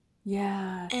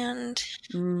 Yeah. And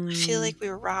I feel like we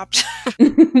were robbed.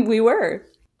 We were.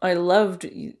 I loved,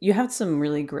 you had some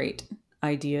really great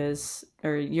ideas,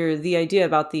 or the idea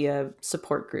about the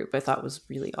support group I thought was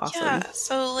really awesome. Yeah,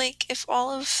 so like if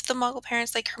all of the Muggle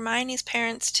parents, like Hermione's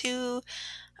parents too,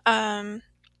 and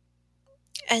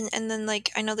then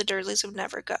like I know the Dursleys would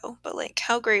never go, but like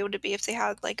how great would it be if they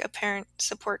had like a parent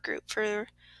support group for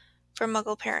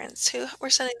Muggle parents who were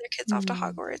sending their kids off to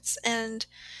Hogwarts? And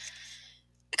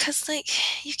because like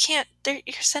you're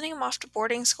sending them off to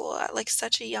boarding school at like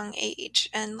such a young age,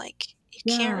 and like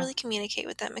you can't really communicate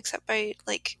with them except by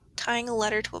like tying a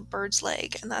letter to a bird's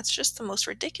leg, and that's just the most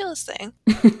ridiculous thing.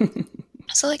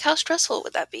 So like how stressful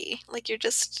would that be? Like you're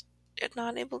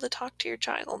not able to talk to your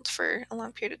child for a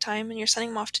long period of time, and you're sending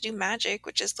them off to do magic,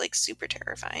 which is like super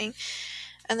terrifying,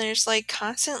 and there's like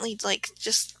constantly like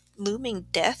just looming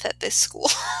death at this school.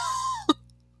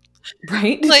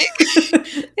 Right? Like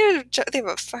they have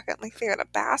a fucking, like, they got a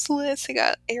basilisk, they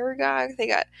got Aragog, they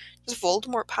got just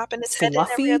Voldemort popping his head in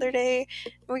every other day.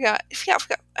 We got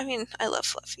I love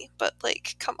Fluffy, but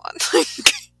like come on.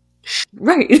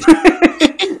 Right.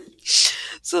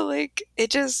 So like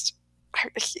it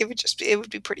would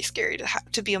be pretty scary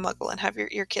to be a Muggle and have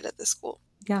your kid at this school.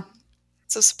 Yeah.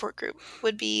 So support group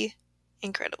would be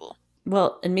incredible.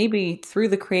 Well, and maybe through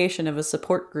the creation of a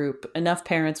support group, enough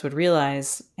parents would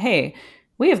realize, hey,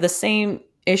 we have the same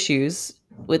issues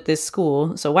with this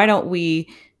school, so why don't we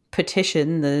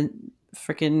petition the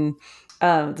freaking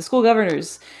the school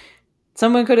governors?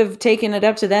 Someone could have taken it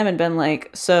up to them and been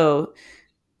like, so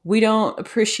we don't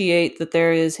appreciate that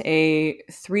there is a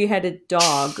 3-headed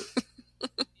dog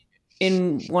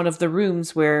in one of the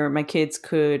rooms where my kids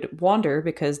could wander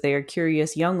because they are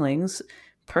curious younglings.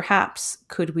 Perhaps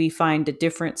could we find a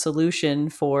different solution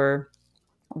for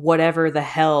whatever the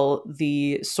hell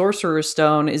the Sorcerer's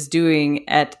Stone is doing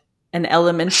at an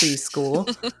elementary school?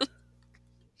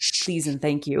 Please and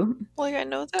thank you. Well, I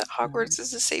know that Hogwarts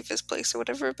is the safest place or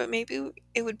whatever, but maybe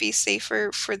it would be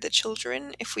safer for the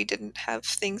children if we didn't have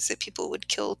things that people would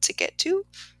kill to get to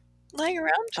lying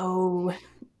around. Oh,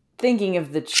 thinking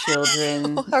of the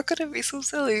children. How could it be so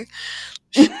silly?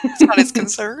 It's not his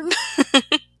concern.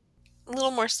 A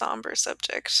little more somber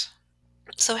subject.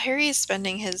 So Harry is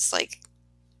spending his like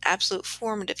absolute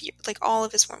formative year, like all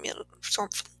of his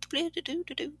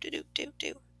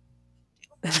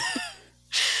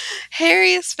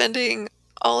Harry is spending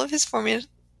all of his formative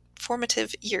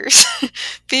years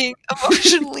being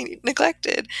emotionally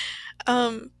neglected,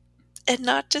 and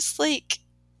not just like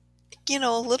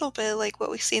a little bit like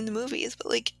what we see in the movies, but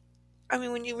like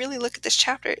when you really look at this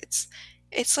chapter,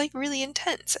 it's like really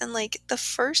intense. And like the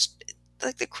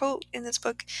quote in this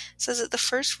book says that the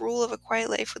first rule of a quiet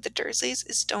life with the Dursleys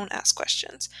is don't ask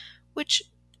questions, which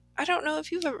I don't know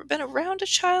if you've ever been around a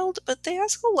child, but they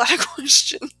ask a lot of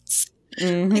questions.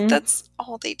 Mm-hmm. Like that's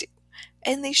all they do,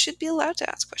 and they should be allowed to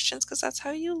ask questions because that's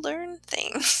how you learn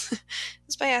things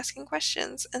is by asking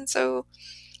questions. And so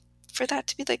for that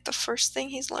to be like the first thing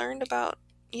he's learned about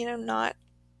not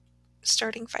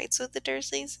starting fights with the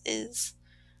Dursleys is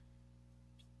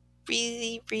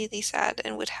really, really sad,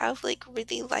 and would have like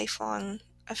really lifelong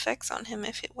effects on him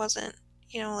if it wasn't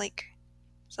like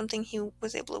something he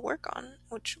was able to work on,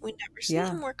 which we never see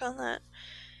him work on that.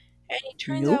 And he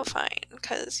turns out fine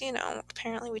because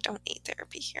apparently we don't need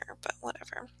therapy here, but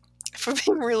whatever. If we're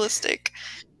being realistic,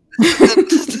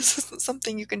 This isn't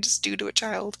something you can just do to a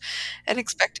child and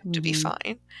expect him to be Mhm.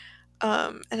 fine.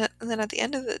 And then at the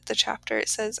end of the chapter, it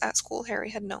says at school Harry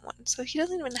had no one, so he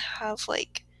doesn't even have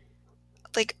like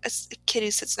a kid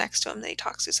who sits next to him that he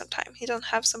talks to sometime. He doesn't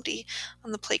have somebody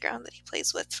on the playground that he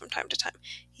plays with from time to time.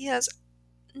 He has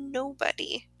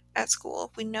nobody at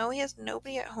school. We know he has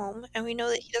nobody at home, and we know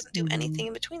that he doesn't do anything Mhm.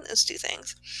 in between those two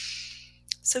things.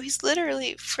 So he's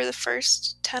literally, for the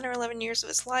first 10 or 11 years of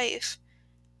his life,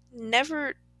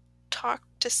 never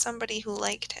talked to somebody who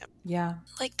liked him. Yeah.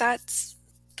 Like, that's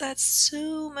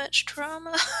so much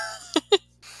trauma.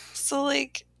 So,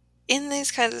 like, in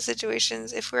these kinds of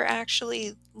situations, if we're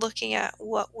actually looking at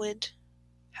what would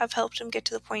have helped him get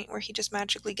to the point where he just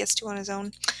magically gets to on his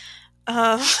own,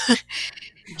 um,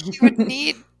 he would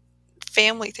need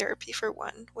family therapy for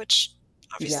one, which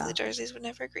obviously the Yeah. Dursleys would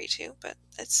never agree to, but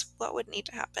it's what would need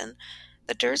to happen.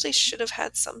 The Dursleys should have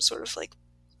had some sort of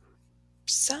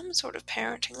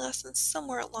parenting lesson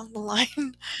somewhere along the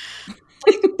line,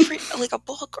 like a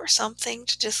book or something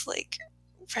to just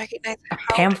recognize A how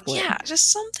to, pamphlet. yeah, just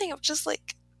something of just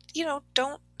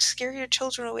don't scare your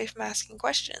children away from asking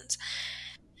questions.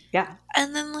 Yeah.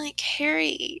 And then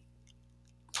Harry,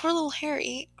 poor little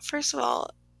Harry, first of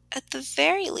all, at the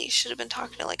very least should have been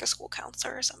talking to a school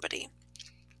counselor or somebody.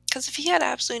 Because if he had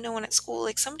absolutely no one at school,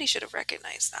 somebody should have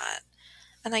recognized that.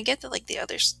 And I get that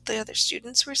the other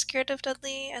students were scared of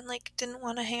Dudley and didn't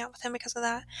want to hang out with him because of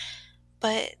that.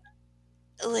 But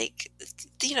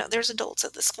there's adults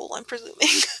at the school, I'm presuming.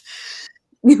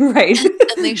 Right.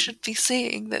 And they should be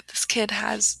seeing that this kid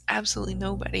has absolutely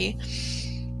nobody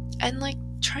and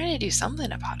trying to do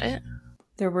something about it.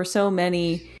 There were so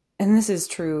many, and this is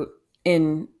true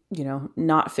in,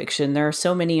 not fiction. There are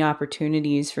so many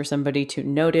opportunities for somebody to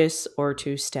notice or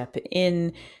to step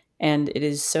in. And it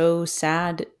is so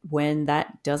sad when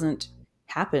that doesn't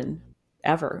happen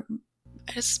ever.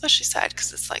 And it's especially sad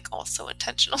because it's also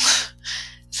intentional.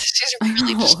 She's I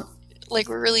really just know.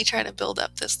 we're really trying to build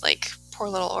up this poor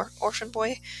little orphan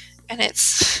boy, and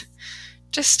it's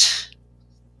just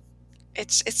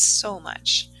it's so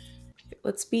much.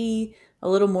 Let's be a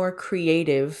little more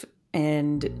creative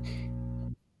and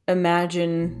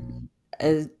imagine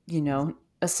a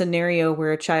scenario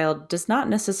where a child does not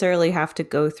necessarily have to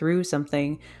go through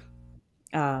something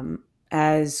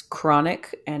as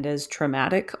chronic and as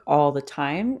traumatic all the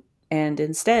time, and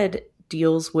instead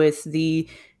deals with the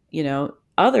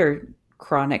other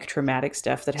chronic traumatic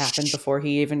stuff that happened before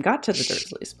he even got to the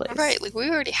Dursleys' place. Right, we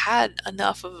already had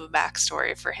enough of a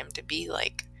backstory for him to be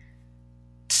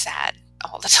sad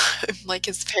all the time.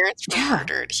 His parents were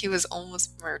murdered. He was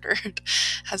almost murdered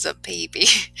as a baby.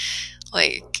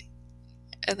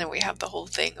 And then we have the whole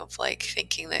thing of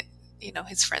thinking that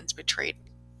his friends betrayed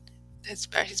his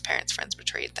parents' friends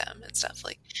betrayed them and stuff.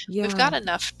 We've got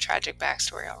enough tragic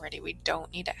backstory already. We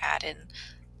don't need to add in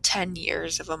 10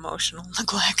 years of emotional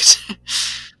neglect.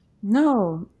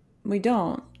 No, we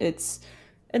don't.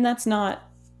 And that's not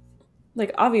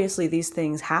obviously these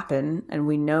things happen and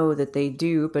we know that they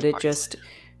do, but it just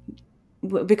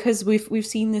because we've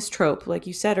seen this trope, like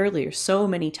you said earlier, so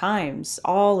many times.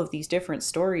 All of these different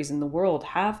stories in the world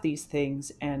have these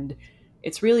things, and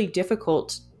it's really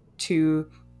difficult to,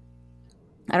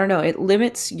 I don't know, it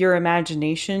limits your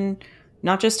imagination,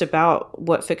 not just about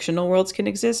what fictional worlds can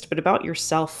exist, but about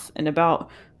yourself and about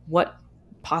what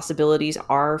possibilities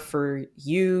are for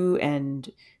you.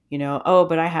 And oh,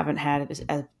 but I haven't had it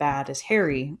as bad as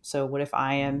Harry, so what if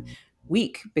I am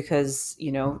weak because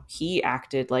he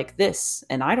acted like this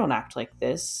and I don't act like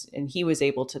this, and he was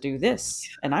able to do this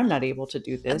and I'm not able to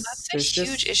do this. And that's a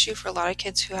huge issue for a lot of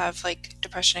kids who have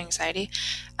depression, anxiety,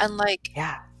 and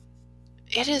yeah,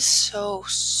 it is so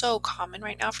common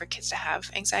right now for kids to have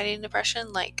anxiety and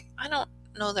depression. I don't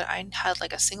know that I had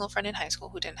a single friend in high school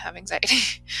who didn't have anxiety.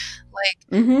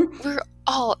 We're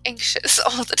all anxious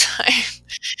all the time.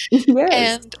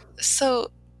 Yes. And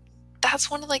so that's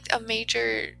one of a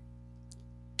major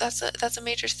that's a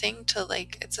major thing to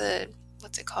it's a,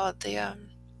 what's it called, the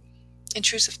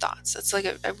intrusive thoughts. It's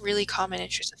a really common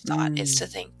intrusive thought is to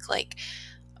think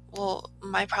well,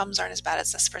 my problems aren't as bad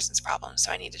as this person's problems,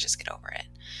 so I need to just get over it.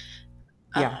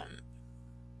 Yeah.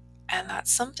 And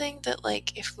that's something that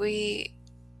if we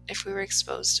were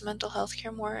exposed to mental health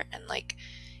care more, and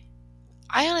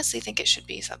I honestly think it should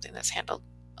be something that's handled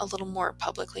a little more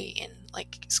publicly in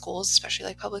schools,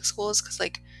 especially public schools, because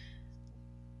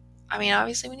I mean,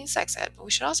 obviously we need sex ed, but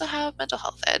we should also have mental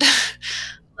health ed.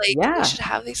 We should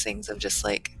have these things of just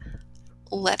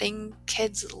letting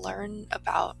kids learn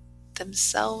about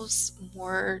themselves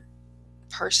more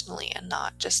personally, and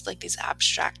not just these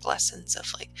abstract lessons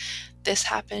of this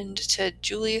happened to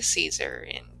Julius Caesar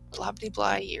in blah blah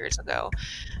blah years ago.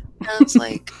 And it's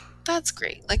like, that's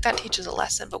great. Like, that teaches a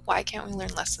lesson, but why can't we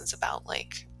learn lessons about,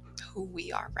 like, who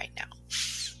we are right now?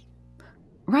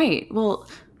 Right. Well,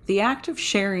 the act of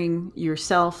sharing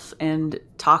yourself and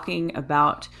talking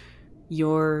about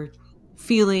your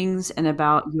feelings and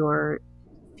about your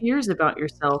fears about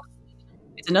yourself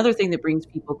is another thing that brings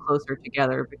people closer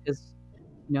together because,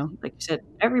 like you said,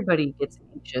 everybody gets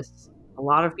anxious. A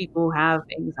lot of people have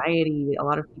anxiety. A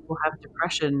lot of people have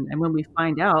depression. And when we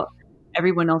find out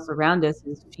everyone else around us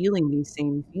is feeling these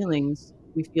same feelings,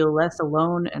 we feel less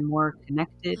alone and more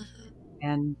connected. Mm-hmm.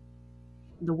 And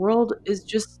the world is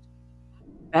just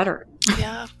better.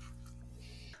 Yeah.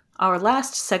 Our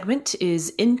last segment is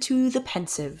Into the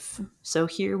Pensive. So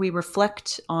here we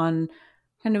reflect on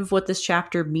kind of what this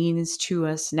chapter means to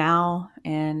us now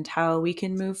and how we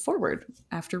can move forward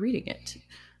after reading it.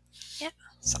 Yeah.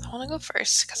 So I want to go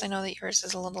first because I know that yours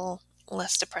is a little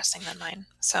less depressing than mine.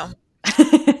 So,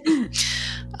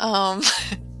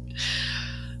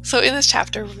 so in this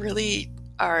chapter, we really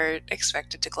are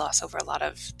expected to gloss over a lot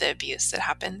of the abuse that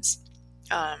happens.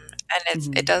 And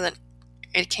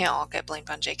it can't all get blamed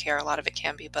on JK, or a lot of it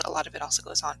can be, but a lot of it also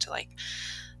goes on to like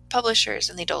publishers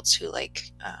and the adults who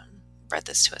like read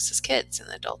this to us as kids, and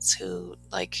the adults who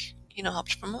like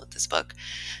helped promote this book,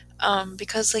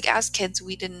 because like as kids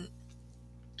we didn't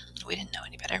know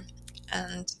any better.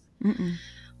 And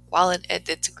while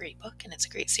it's a great book and it's a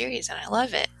great series and I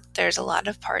love it, there's a lot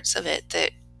of parts of it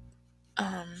that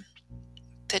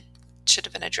that should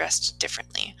have been addressed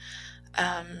differently,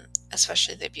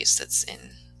 especially the abuse that's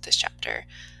in this chapter.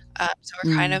 So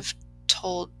we're kind of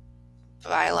told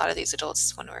by a lot of these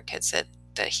adults when we were kids that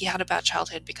he had a bad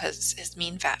childhood because his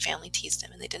mean fat family teased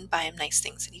him and they didn't buy him nice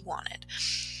things that he wanted.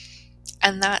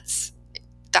 And that's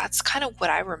kind of what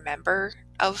I remember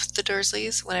of the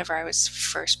Dursleys whenever I was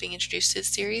first being introduced to the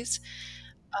series.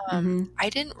 I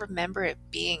didn't remember it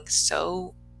being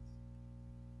so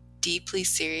deeply,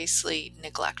 seriously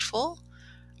neglectful.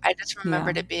 I just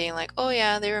remembered it being like, oh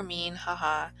yeah, they were mean,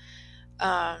 haha.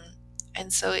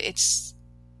 And so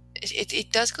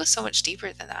it does go so much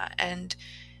deeper than that. And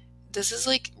this is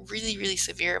like really, really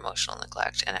severe emotional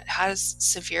neglect, and it has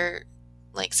severe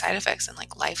like side effects and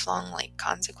like lifelong like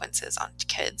consequences on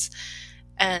kids.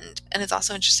 And it's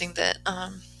also interesting that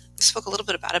I spoke a little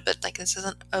bit about it, but like this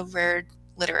isn't a rare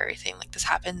literary thing. Like this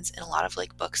happens in a lot of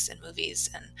like books and movies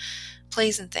and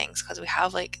plays and things, because we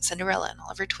have like Cinderella and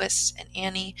Oliver Twist and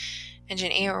Annie and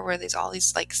Jane Eyre, where there's all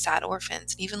these like sad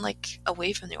orphans, and even like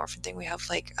away from the orphan thing we have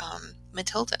like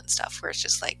Matilda and stuff, where it's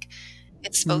just like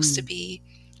it's supposed to be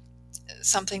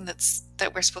something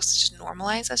that we're supposed to just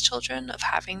normalize as children, of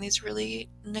having these really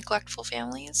neglectful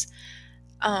families.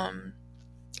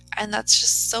 And that's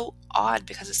just so odd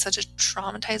because it's such a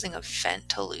traumatizing event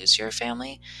to lose your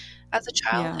family as a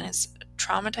child, and it's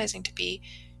traumatizing to be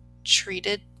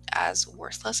treated as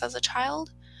worthless as a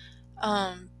child.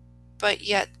 But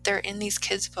yet they're in these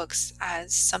kids' books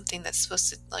as something that's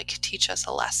supposed to like teach us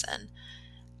a lesson.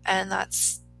 And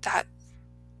that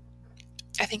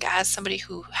I think, as somebody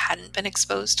who hadn't been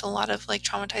exposed to a lot of like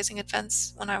traumatizing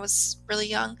events when I was really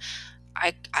young,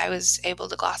 I was able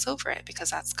to gloss over it because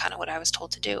that's kind of what I was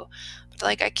told to do. But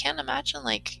like I can't imagine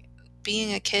like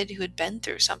being a kid who had been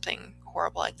through something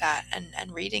horrible like that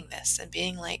and reading this and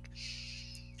being like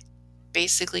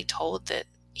basically told that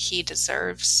he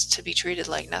deserves to be treated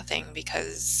like nothing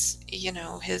because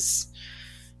his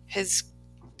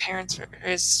parents or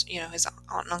his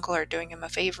aunt and uncle are doing him a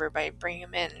favor by bringing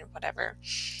him in or whatever.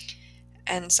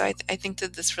 And so I think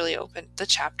that this really opened the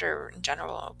chapter in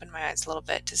general, opened my eyes a little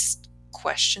bit to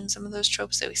question some of those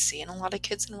tropes that we see in a lot of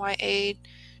kids in YA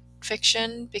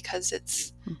fiction, because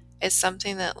it's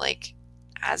something that like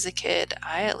as a kid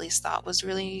I at least thought was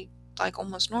really like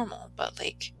almost normal, but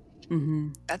like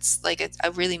that's like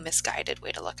a really misguided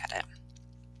way to look at it.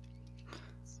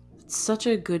 It's such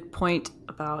a good point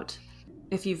about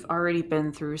if you've already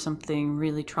been through something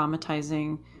really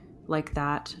traumatizing like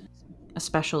that,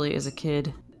 especially as a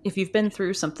kid. If you've been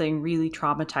through something really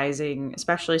traumatizing,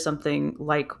 especially something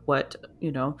like what,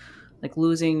 like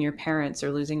losing your parents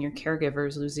or losing your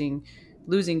caregivers,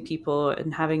 losing people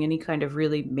and having any kind of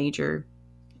really major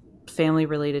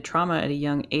family-related trauma at a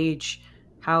young age,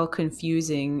 how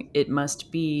confusing it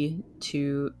must be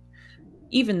to,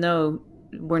 even though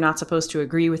we're not supposed to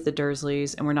agree with the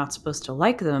Dursleys and we're not supposed to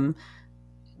like them,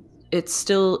 it's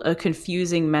still a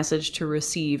confusing message to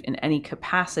receive in any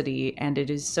capacity, and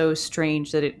it is so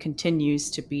strange that it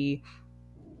continues to be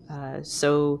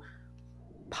so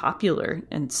popular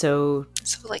and so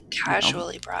like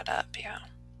casually brought up.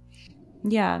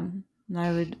 Yeah, and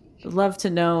I would love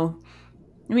to know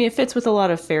I mean, it fits with a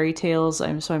lot of fairy tales,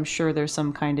 so I'm sure there's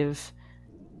some kind of,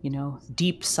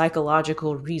 deep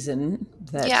psychological reason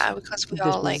that. Yeah, because we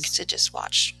all like to just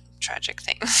watch tragic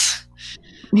things.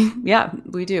 Yeah,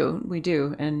 we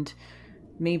do, and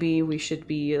maybe we should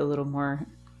be a little more.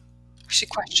 We should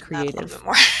question creative. that a little bit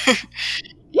more.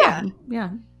 Yeah.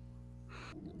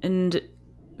 And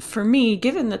for me,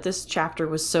 given that this chapter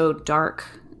was so dark,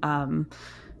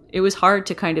 it was hard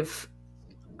to kind of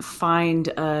find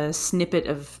a snippet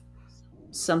of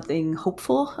something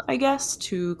hopeful, I guess,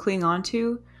 to cling on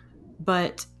to.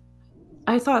 But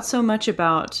I thought so much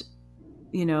about,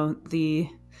 the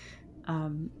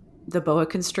boa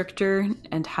constrictor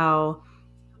and how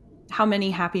many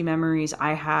happy memories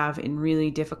I have in really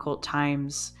difficult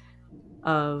times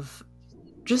of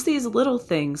just these little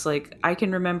things. Like, I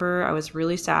can remember I was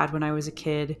really sad when I was a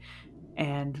kid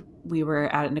and we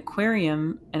were at an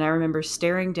aquarium, and I remember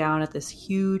staring down at this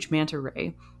huge manta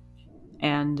ray,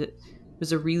 and it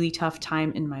was a really tough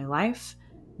time in my life,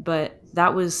 but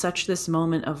that was such this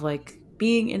moment of like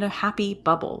being in a happy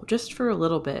bubble just for a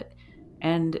little bit.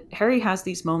 And Harry has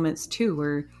these moments too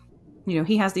where,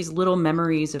 he has these little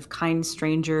memories of kind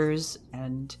strangers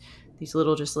and these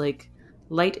little just like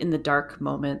light in the dark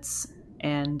moments.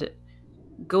 And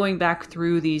going back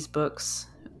through these books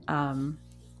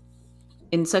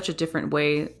in such a different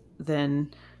way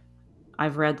than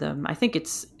I've read them. I think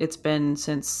it's been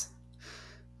since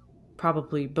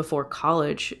probably before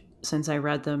college since I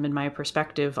read them, and my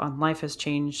perspective on life has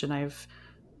changed, and I've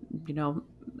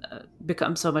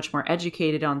become so much more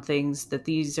educated on things that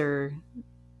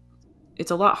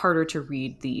it's a lot harder to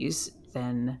read these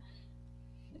than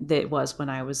it was when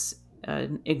I was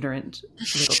an ignorant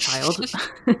little child.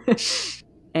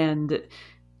 And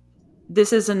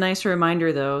this is a nice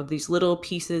reminder, though. These little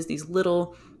pieces, these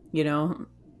little,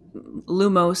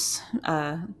 Lumos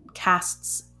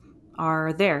casts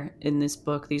are there in this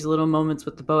book. These little moments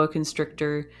with the boa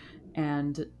constrictor,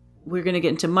 and we're going to get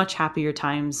into much happier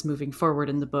times moving forward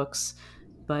in the books.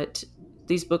 But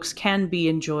these books can be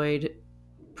enjoyed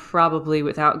probably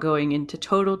without going into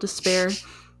total despair.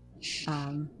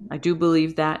 I do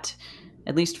believe that,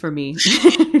 at least for me.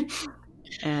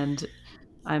 And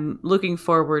I'm looking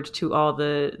forward to all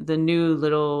the new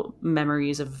little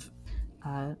memories of,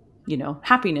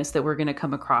 happiness that we're going to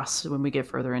come across when we get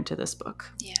further into this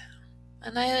book. Yeah.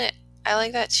 And I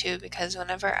like that too, because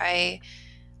whenever I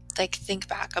think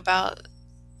back about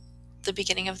the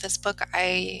beginning of this book,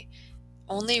 I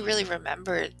only really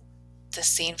remembered the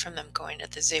scene from them going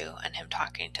to the zoo and him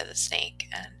talking to the snake,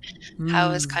 and how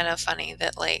it was kind of funny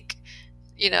that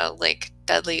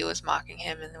Dudley was mocking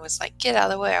him and was like, "Get out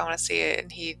of the way, I want to see it,"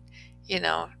 and he,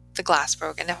 the glass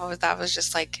broke, and that was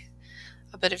just like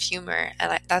a bit of humor,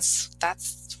 and that's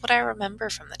what I remember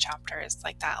from the chapter, is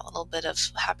like that little bit of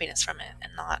happiness from it,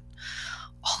 and not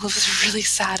all of the really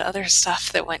sad other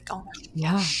stuff that went on.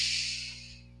 Yeah.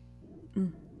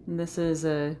 This is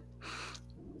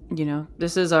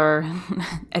this is our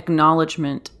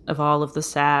acknowledgement of all of the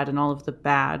sad and all of the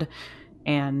bad,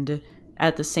 and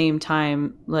at the same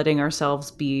time letting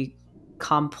ourselves be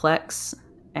complex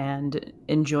and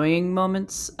enjoying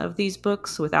moments of these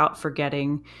books without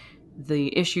forgetting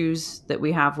the issues that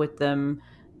we have with them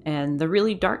and the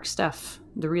really dark stuff,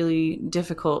 the really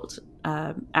difficult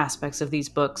aspects of these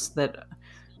books that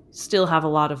still have a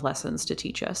lot of lessons to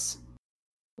teach us.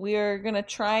 We are going to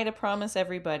try to promise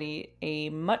everybody a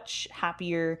much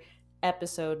happier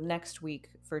episode next week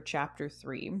for Chapter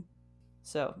 3.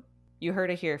 So, you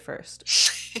heard it here first.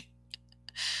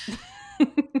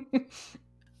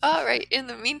 All right. In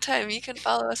the meantime, you can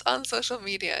follow us on social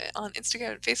media. On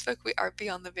Instagram and Facebook, we are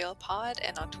Beyond the Veil Pod,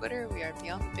 and on Twitter, we are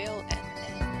Beyond the Veil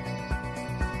NN.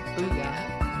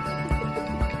 Booyah.